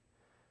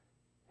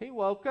 He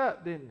woke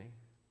up, didn't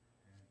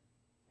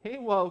he? He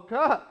woke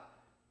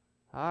up.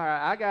 All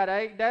right, I got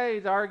 8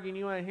 days arguing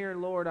you ain't here,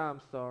 Lord,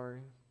 I'm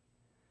sorry.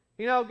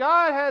 You know,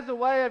 God has a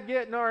way of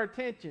getting our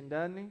attention,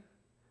 doesn't he?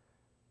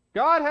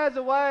 God has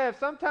a way of,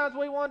 sometimes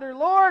we wonder,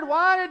 Lord,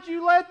 why did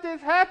you let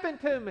this happen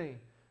to me?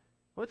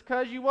 Well, it's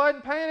because you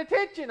wasn't paying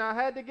attention. I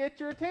had to get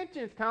your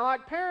attention. It's kind of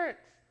like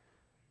parents.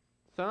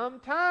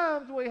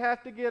 Sometimes we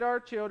have to get our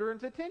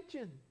children's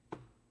attention.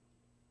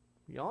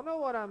 Y'all know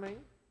what I mean.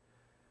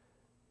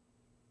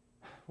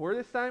 We're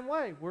the same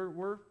way.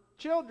 We're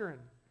children.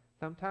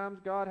 Sometimes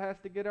God has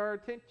to get our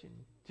attention.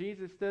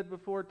 Jesus stood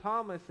before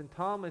Thomas, and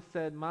Thomas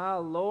said, my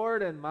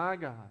Lord and my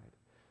God.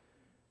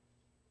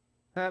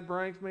 That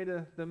brings me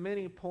to the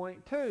mini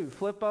point 2.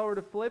 Flip over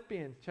to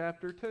Philippians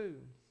chapter 2.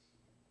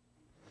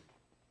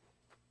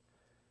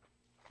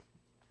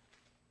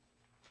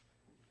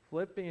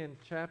 Philippians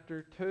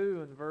chapter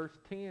 2 and verse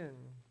 10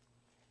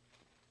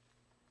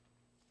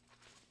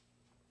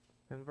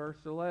 and verse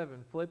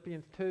 11.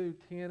 Philippians 2,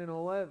 10 and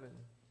 11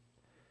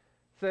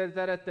 says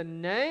that at the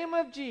name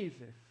of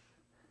Jesus,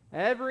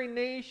 every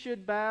knee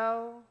should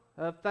bow,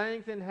 of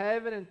things in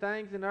heaven and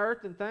things in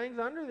earth and things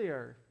under the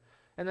earth,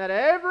 and that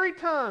every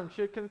tongue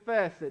should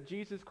confess that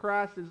Jesus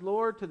Christ is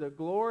Lord, to the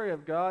glory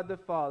of God the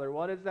Father.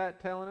 What is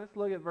that telling us?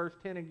 Look at verse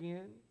 10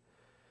 again.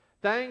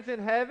 Things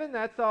in heaven,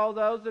 that's all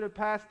those that have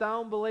passed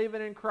on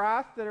believing in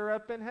Christ that are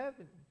up in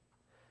heaven.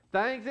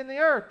 Things in the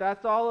earth,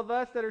 that's all of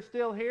us that are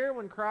still here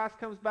when Christ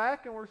comes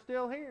back and we're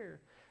still here.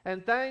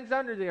 And things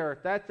under the earth,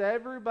 that's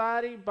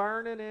everybody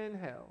burning in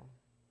hell.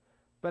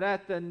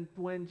 But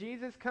when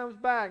Jesus comes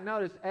back,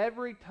 notice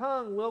every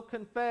tongue will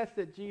confess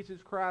that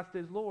Jesus Christ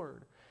is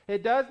Lord.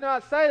 It does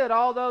not say that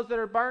all those that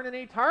are burning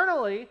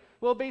eternally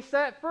will be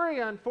set free.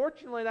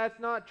 Unfortunately, that's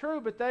not true,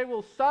 but they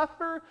will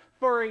suffer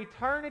for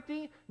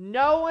eternity,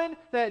 knowing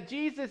that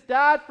Jesus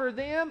died for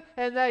them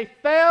and they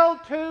failed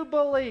to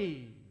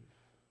believe.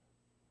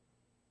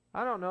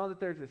 I don't know that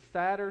there's a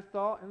sadder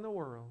thought in the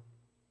world.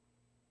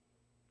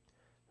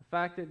 The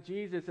fact that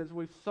Jesus, as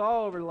we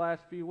saw over the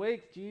last few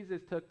weeks,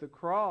 Jesus took the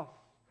cross,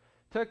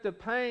 took the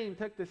pain,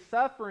 took the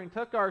suffering,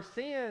 took our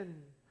sin,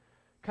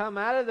 come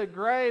out of the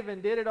grave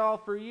and did it all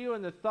for you,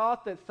 and the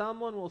thought that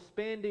someone will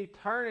spend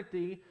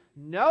eternity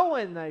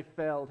knowing they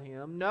failed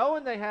him,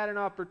 knowing they had an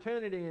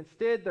opportunity,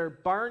 instead they're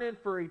burning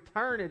for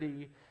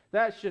eternity,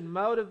 that should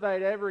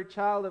motivate every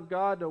child of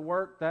God to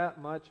work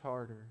that much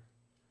harder.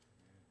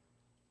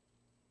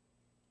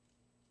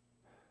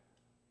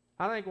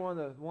 I think one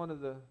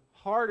of the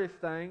hardest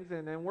things,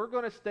 and we're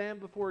going to stand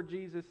before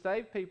Jesus,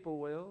 saved people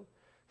will,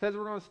 says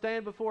we're going to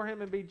stand before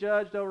him and be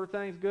judged over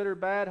things good or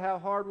bad, how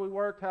hard we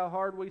worked, how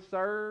hard we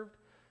served.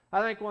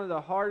 I think one of the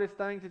hardest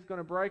things that's going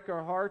to break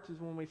our hearts is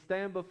when we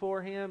stand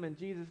before him and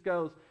Jesus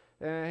goes,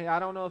 I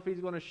don't know if he's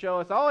going to show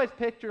us. I always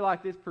picture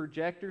like this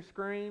projector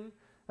screen.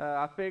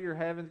 I figure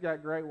heaven's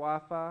got great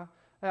Wi-Fi.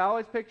 I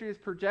always picture this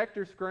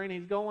projector screen.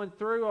 He's going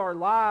through our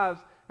lives,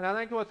 and I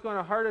think what's going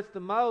to hurt us the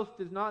most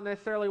is not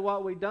necessarily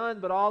what we've done,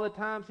 but all the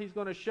times he's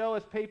going to show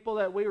us people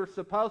that we were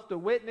supposed to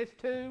witness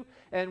to,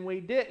 and we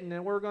didn't.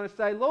 And we're going to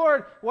say,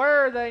 Lord,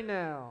 where are they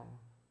now?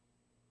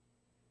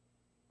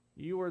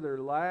 You were their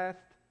last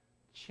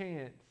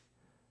chance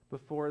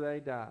before they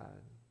died.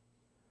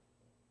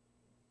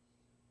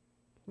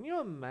 Can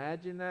you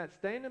imagine that?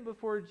 Standing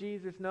before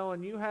Jesus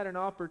knowing you had an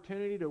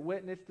opportunity to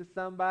witness to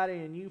somebody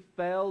and you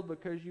failed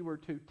because you were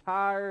too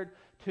tired,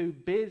 too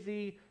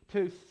busy,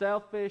 too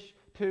selfish,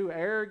 too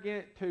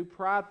arrogant, too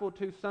prideful,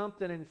 too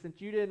something, and since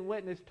you didn't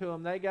witness to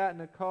them, they got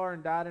in a car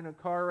and died in a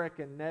car wreck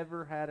and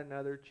never had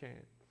another chance.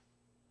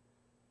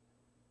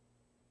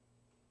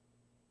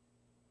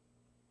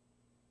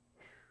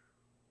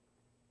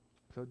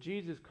 So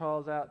Jesus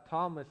calls out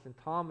Thomas, and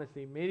Thomas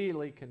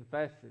immediately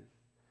confesses.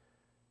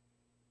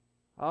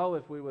 Oh,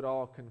 if we would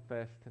all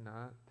confess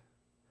tonight.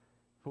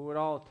 If we would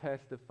all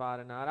testify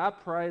tonight. I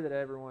pray that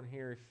everyone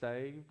here is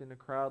saved in a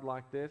crowd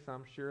like this.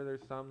 I'm sure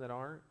there's some that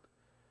aren't.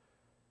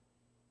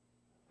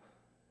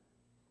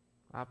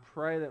 I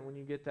pray that when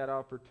you get that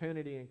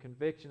opportunity and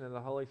conviction of the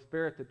Holy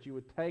Spirit, that you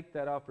would take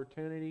that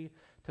opportunity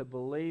to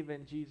believe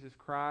in Jesus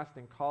Christ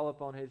and call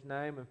upon His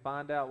name and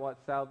find out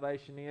what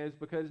salvation is,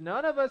 because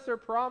none of us are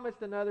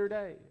promised another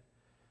day.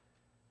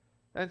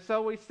 And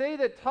so we see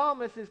that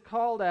Thomas is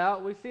called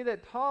out. We see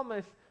that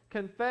Thomas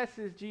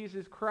confesses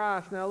Jesus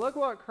Christ. Now look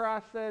what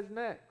Christ says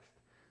next.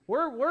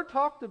 We're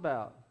talked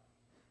about.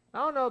 I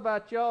don't know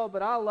about y'all,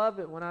 but I love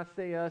it when I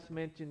see us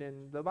mentioned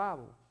in the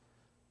Bible.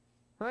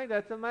 I think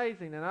that's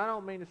amazing, and I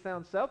don't mean to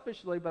sound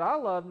selfishly, but I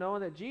love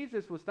knowing that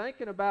Jesus was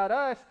thinking about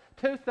us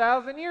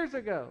 2,000 years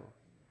ago.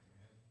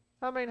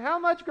 I mean, how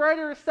much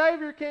greater a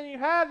Savior can you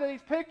have that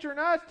He's picturing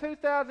us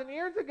 2,000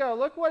 years ago?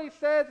 Look what He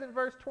says in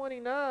verse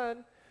 29.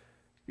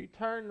 If you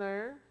turn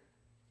there.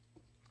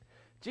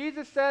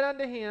 Jesus said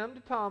unto him, to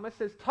Thomas,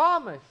 says,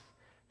 Thomas,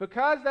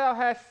 because thou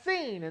hast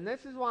seen, and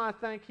this is why I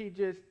think He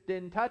just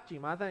didn't touch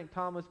him. I think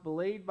Thomas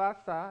believed by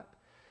sight.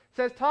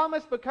 Says,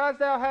 Thomas, because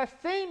thou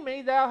hast seen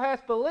me, thou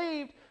hast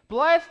believed.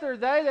 Blessed are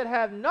they that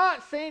have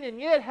not seen and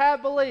yet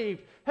have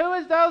believed. Who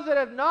is those that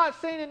have not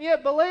seen and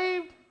yet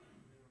believed?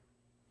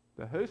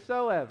 The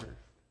whosoever.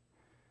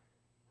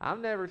 I've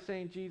never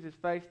seen Jesus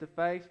face to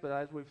face, but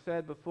as we've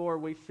said before,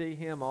 we see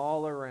Him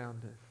all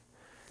around us.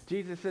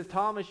 Jesus says,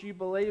 Thomas, you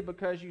believe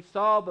because you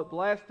saw, but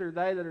blessed are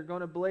they that are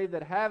going to believe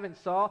that haven't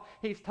saw.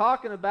 He's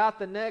talking about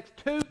the next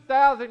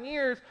 2,000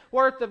 years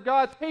worth of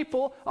God's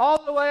people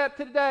all the way up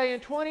to today in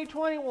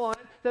 2021.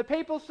 The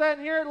people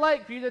sitting here at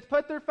Lakeview that's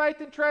put their faith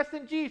and trust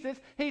in Jesus,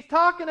 He's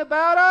talking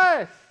about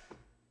us.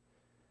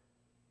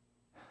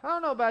 I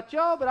don't know about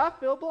y'all, but I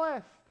feel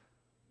blessed.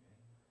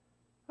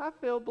 I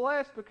feel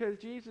blessed because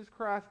Jesus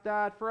Christ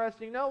died for us.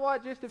 You know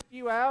what? Just a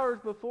few hours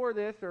before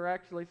this, or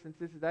actually since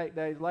this is 8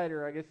 days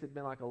later, I guess it'd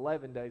been like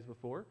 11 days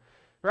before.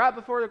 Right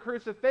before the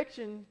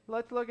crucifixion,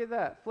 let's look at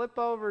that. Flip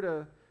over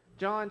to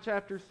John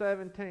chapter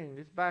 17.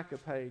 Just back a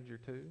page or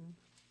two.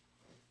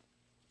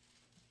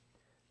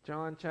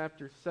 John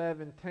chapter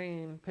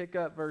 17, pick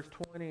up verse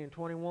 20 and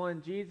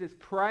 21. Jesus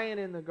praying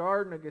in the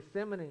Garden of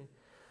Gethsemane.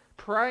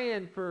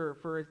 Praying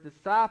for His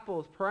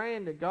disciples,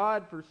 praying to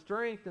God for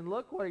strength. And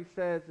look what He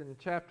says in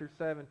chapter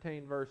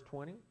 17, verse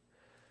 20.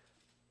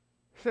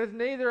 He says,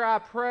 Neither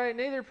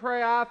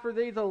pray I for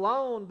these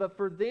alone, but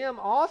for them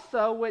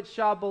also which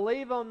shall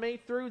believe on me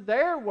through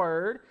their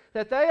word,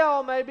 that they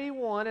all may be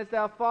one, as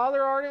thou,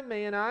 Father, art in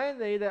me, and I in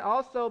thee, that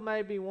also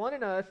may be one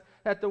in us,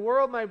 that the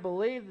world may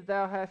believe that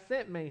thou hast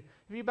sent me.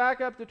 If you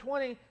back up to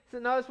 20, so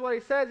notice what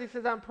he says. He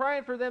says, I'm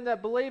praying for them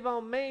that believe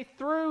on me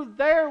through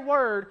their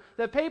word,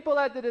 the people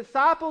that the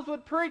disciples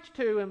would preach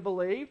to and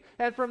believe,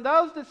 and from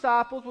those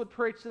disciples would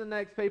preach to the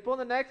next people,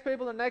 and the next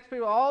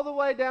people, all the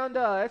way down to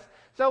us.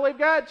 So we've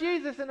got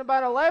Jesus in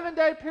about an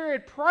 11-day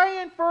period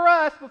praying for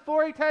us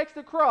before He takes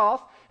the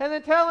cross, and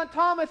then telling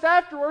Thomas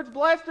afterwards,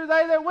 blessed are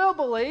they that will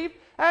believe.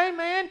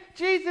 Amen.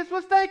 Jesus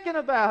was thinking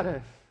about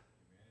us.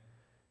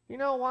 You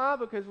know why?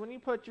 Because when you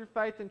put your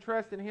faith and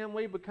trust in Him,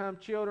 we become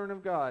children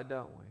of God,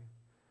 don't we?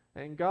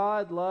 And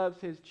God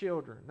loves His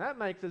children. That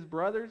makes us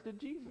brothers to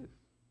Jesus.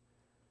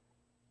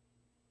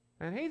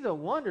 And He's a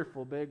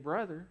wonderful big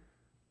brother.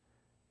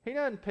 He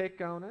doesn't pick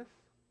on us.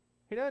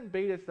 He doesn't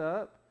beat us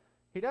up.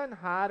 He doesn't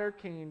hide our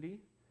candy.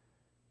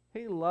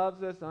 He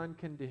loves us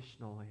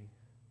unconditionally.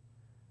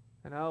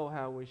 And oh,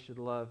 how we should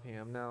love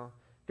Him. Now,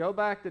 go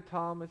back to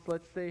Thomas.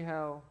 Let's see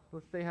how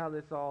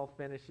this all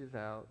finishes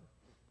out.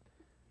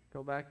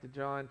 Go back to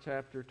John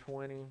chapter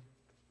 20.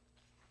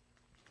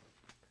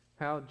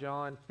 How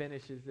John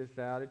finishes this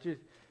out.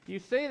 You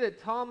see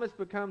that Thomas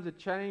becomes a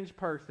changed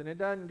person. It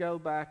doesn't go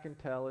back and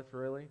tell us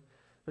really.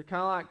 But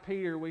kind of like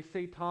Peter, we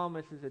see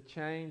Thomas as a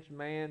changed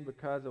man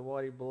because of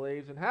what he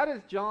believes. And how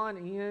does John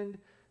end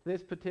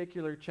this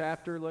particular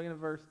chapter? Looking at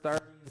verse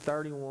 30 and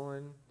 31.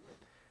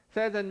 It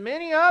says, And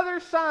many other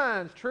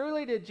signs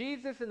truly did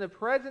Jesus in the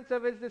presence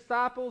of His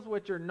disciples,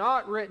 which are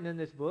not written in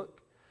this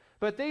book.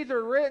 But these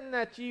are written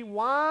that ye,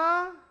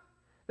 why?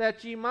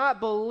 That ye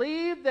might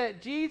believe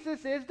that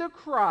Jesus is the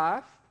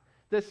Christ,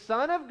 the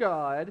Son of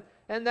God,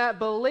 and that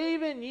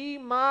believing ye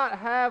might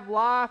have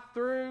life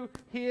through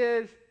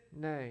His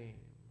name.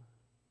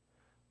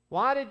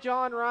 Why did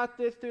John write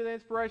this through the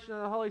inspiration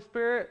of the Holy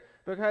Spirit?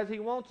 Because he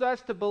wants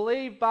us to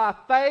believe by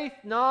faith,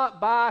 not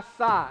by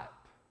sight.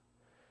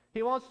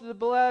 He wants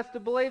us to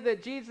believe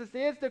that Jesus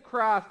is the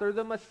Christ, or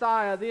the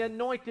Messiah, the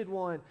anointed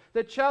one,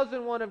 the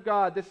chosen one of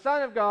God, the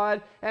Son of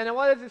God. And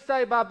what does it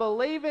say? By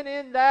believing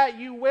in that,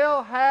 you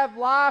will have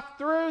life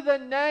through the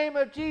name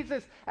of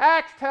Jesus.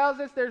 Acts tells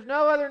us there's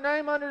no other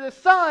name under the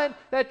sun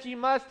that you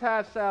must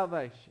have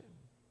salvation.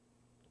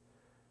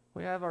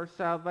 We have our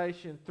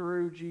salvation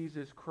through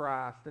Jesus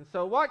Christ. And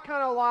so what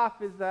kind of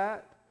life is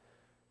that?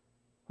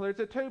 Well,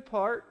 it's a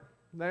two-part.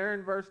 There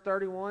in verse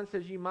 31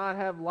 says you might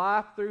have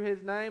life through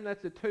his name.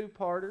 That's a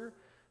two-parter.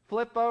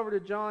 Flip over to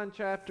John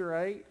chapter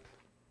 8.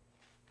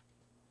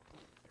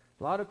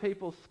 A lot of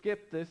people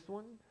skip this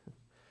one.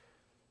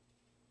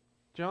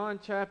 John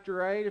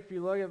chapter 8, if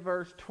you look at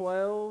verse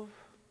 12.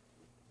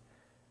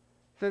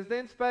 It says,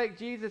 Then spake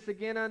Jesus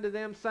again unto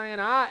them, saying,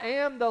 I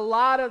am the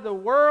light of the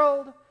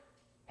world.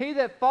 He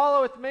that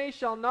followeth me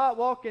shall not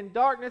walk in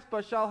darkness,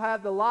 but shall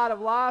have the light of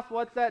life.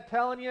 What's that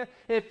telling you?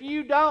 If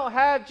you don't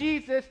have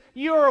Jesus,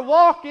 you are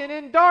walking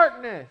in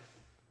darkness.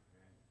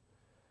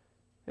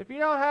 If you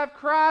don't have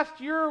Christ,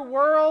 your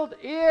world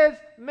is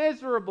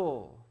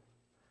miserable.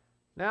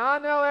 Now, I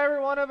know every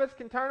one of us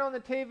can turn on the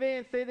TV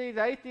and see these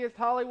atheist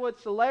Hollywood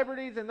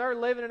celebrities, and they're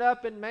living it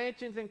up in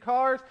mansions and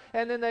cars,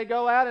 and then they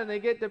go out and they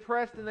get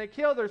depressed and they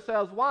kill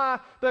themselves. Why?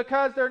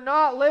 Because they're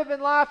not living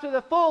life to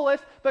the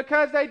fullest,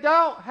 because they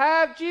don't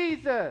have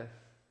Jesus.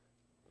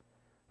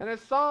 And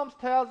as Psalms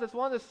tells us,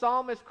 one of the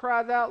psalmists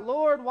cries out,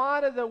 Lord,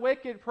 why do the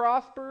wicked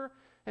prosper?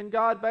 And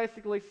God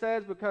basically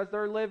says, because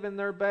they're living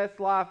their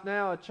best life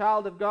now. A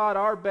child of God,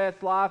 our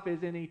best life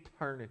is in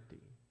eternity.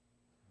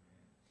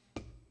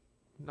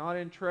 Not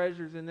in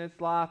treasures in this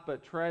life,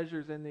 but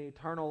treasures in the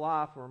eternal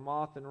life where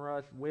moth and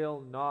rust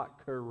will not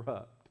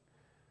corrupt.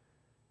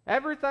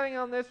 Everything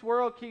on this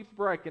world keeps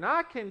breaking.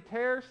 I can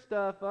tear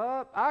stuff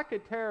up. I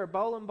could tear a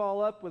bowling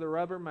ball up with a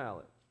rubber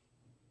mallet.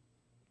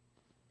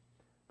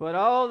 But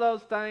all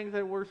those things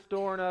that we're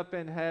storing up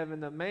in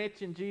heaven, the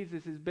mansion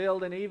Jesus is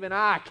building, even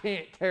I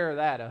can't tear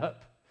that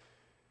up.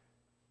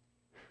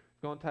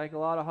 It's going to take a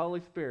lot of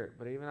Holy Spirit,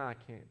 but even I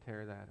can't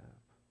tear that up.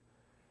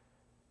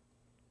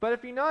 But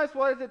if you notice,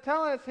 what is it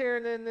telling us here?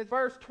 And in this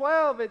verse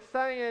 12, it's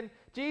saying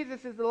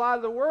Jesus is the light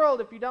of the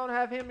world. If you don't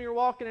have him, you're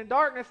walking in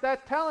darkness.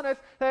 That's telling us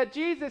that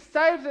Jesus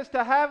saves us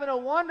to having a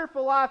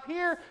wonderful life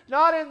here,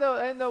 not in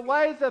the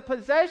ways of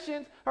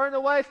possessions or in the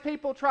ways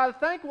people try to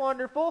think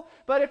wonderful.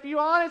 But if you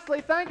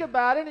honestly think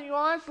about it and you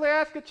honestly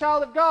ask a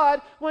child of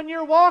God, when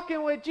you're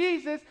walking with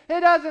Jesus, it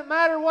doesn't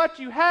matter what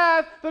you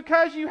have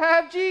because you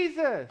have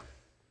Jesus.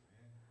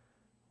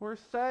 We're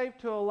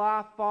saved to a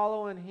life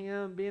following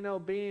him, being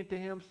obedient to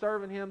him,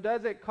 serving him.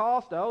 Does it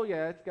cost? Oh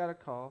yeah, it's got a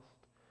cost.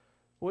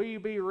 Will you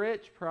be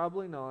rich?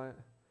 Probably not.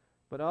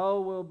 But oh,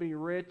 we'll be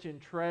rich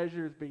in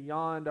treasures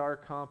beyond our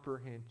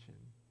comprehension.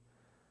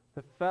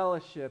 The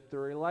fellowship, the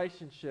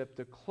relationship,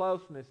 the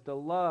closeness, the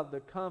love, the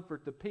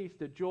comfort, the peace,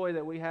 the joy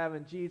that we have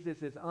in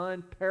Jesus is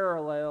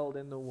unparalleled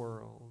in the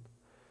world.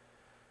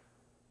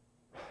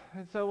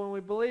 And so when we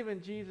believe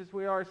in Jesus,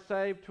 we are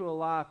saved to a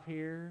life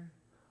here.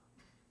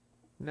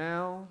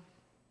 Now,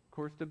 of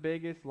course, the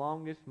biggest,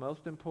 longest,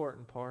 most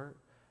important part.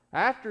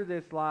 After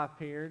this life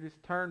here,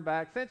 just turn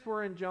back. Since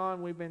we're in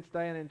John, we've been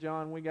staying in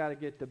John, we got to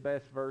get the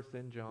best verse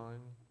in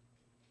John.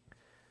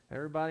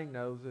 Everybody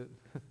knows it.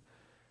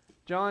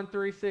 John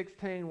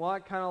 3:16,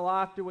 what kind of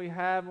life do we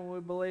have when we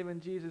believe in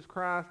Jesus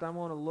Christ? I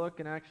want to look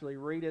and actually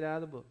read it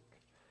out of the book.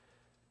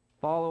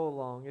 Follow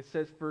along. It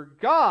says, For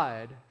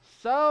God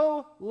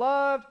so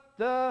loved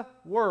the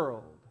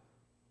world,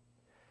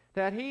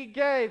 that he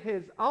gave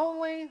his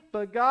only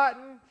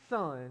begotten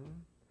Son,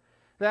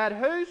 that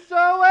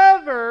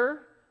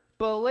whosoever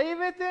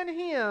believeth in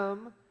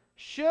him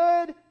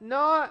should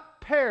not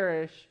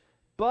perish,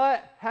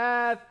 but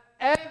have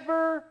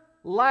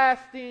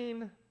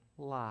everlasting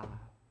life.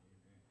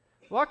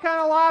 What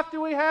kind of life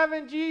do we have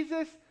in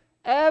Jesus?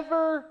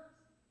 Everlasting.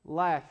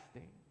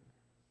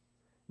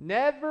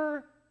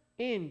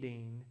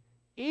 Never-ending.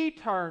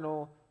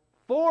 Eternal.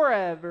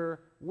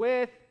 Forever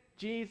with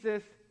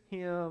Jesus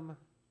himself.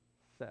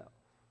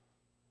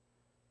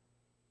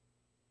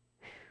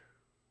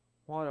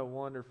 What a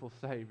wonderful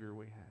Savior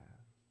we have.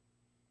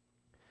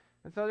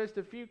 And so just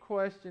a few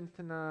questions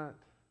tonight.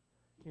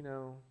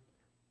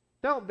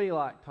 Don't be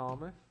like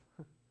Thomas.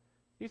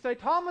 You say,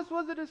 Thomas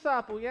was a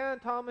disciple. Yeah,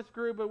 and Thomas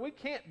grew, but we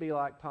can't be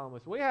like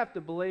Thomas. We have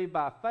to believe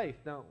by faith,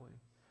 don't we?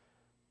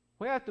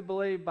 We have to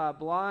believe by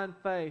blind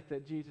faith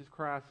that Jesus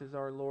Christ is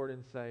our Lord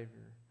and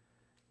Savior.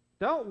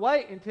 Don't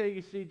wait until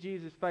you see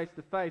Jesus face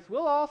to face.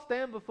 We'll all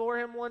stand before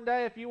him one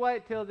day. If you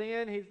wait till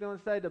then, he's going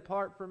to say,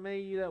 Depart from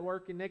me, you that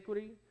work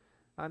iniquity.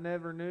 I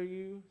never knew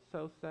you.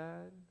 So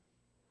sad.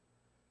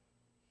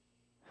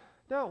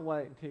 Don't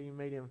wait until you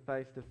meet him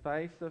face to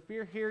face. So if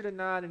you're here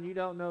tonight and you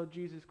don't know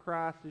Jesus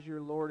Christ as your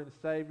Lord and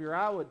Savior,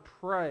 I would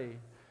pray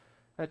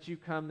that you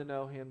come to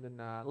know him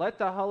tonight. Let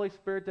the Holy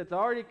Spirit that's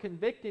already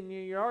convicting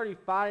you, you're already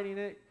fighting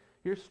it,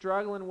 you're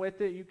struggling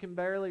with it, you can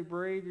barely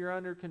breathe, you're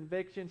under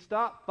conviction.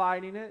 Stop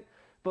fighting it.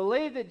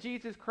 Believe that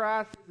Jesus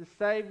Christ is the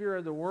Savior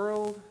of the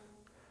world,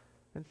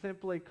 and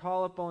simply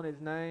call upon his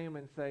name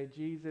and say,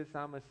 Jesus,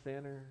 I'm a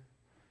sinner.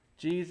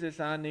 Jesus,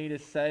 I need a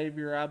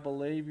Savior. I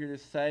believe you're the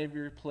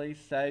Savior. Please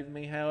save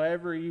me.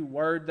 However you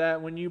word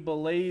that, when you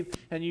believe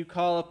and you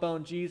call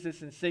upon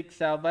Jesus and seek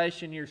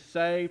salvation, you're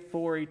saved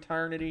for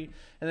eternity.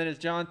 And then as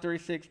John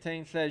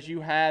 3:16 says,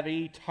 you have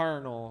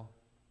eternal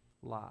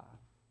life.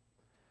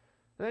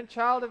 And then,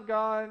 child of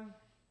God,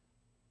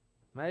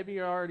 maybe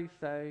you're already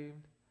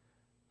saved.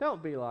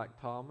 Don't be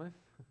like Thomas.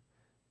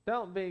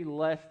 Don't be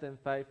less than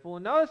faithful.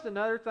 And notice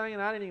another thing,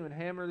 and I didn't even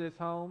hammer this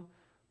home.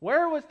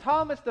 Where was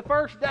Thomas the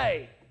first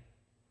day?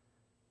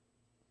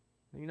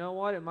 You know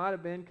what? It might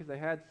have been because they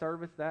had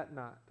service that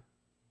night.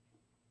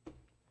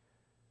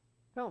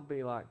 Don't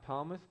be like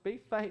Thomas. Be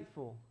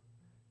faithful.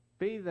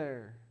 Be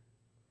there.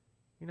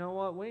 You know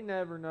what? We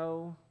never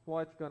know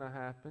what's going to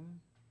happen.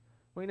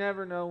 We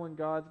never know when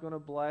God's going to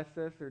bless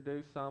us or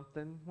do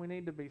something. We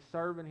need to be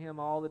serving Him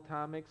all the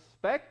time,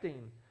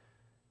 expecting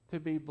to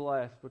be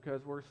blessed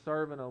because we're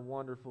serving a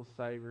wonderful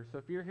Savior. So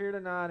if you're here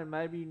tonight and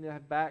maybe you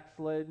have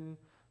backslidden,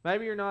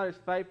 maybe you're not as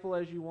faithful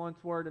as you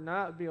once were,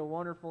 tonight would be a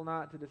wonderful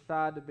night to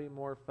decide to be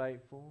more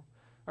faithful.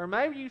 Or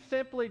maybe you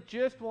simply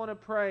just want to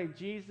pray,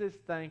 Jesus,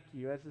 thank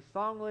you. As the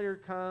song leader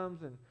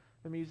comes and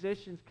the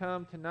musicians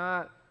come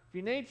tonight, if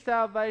you need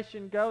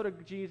salvation, go to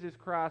Jesus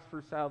Christ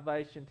for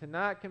salvation.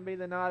 Tonight can be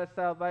the night of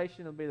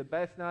salvation. It'll be the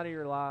best night of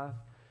your life.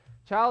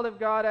 Child of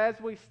God, as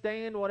we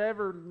stand,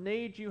 whatever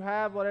needs you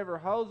have, whatever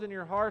holes in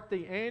your heart,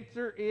 the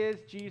answer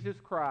is Jesus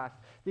Christ.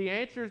 The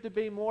answer is to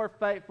be more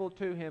faithful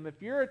to Him. If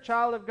you're a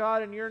child of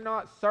God and you're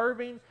not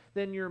serving,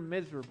 then you're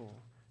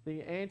miserable.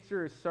 The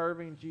answer is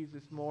serving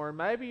Jesus more.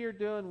 Maybe you're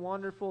doing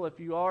wonderful. If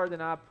you are, then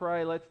I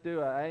pray, let's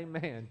do an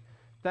amen.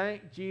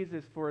 Thank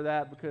Jesus for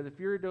that, because if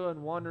you're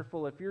doing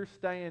wonderful, if you're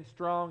staying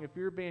strong, if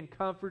you're being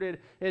comforted,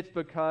 it's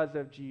because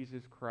of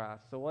Jesus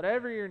Christ. So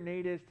whatever your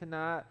need is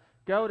tonight,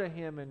 go to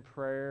Him in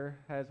prayer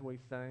as we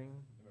sing.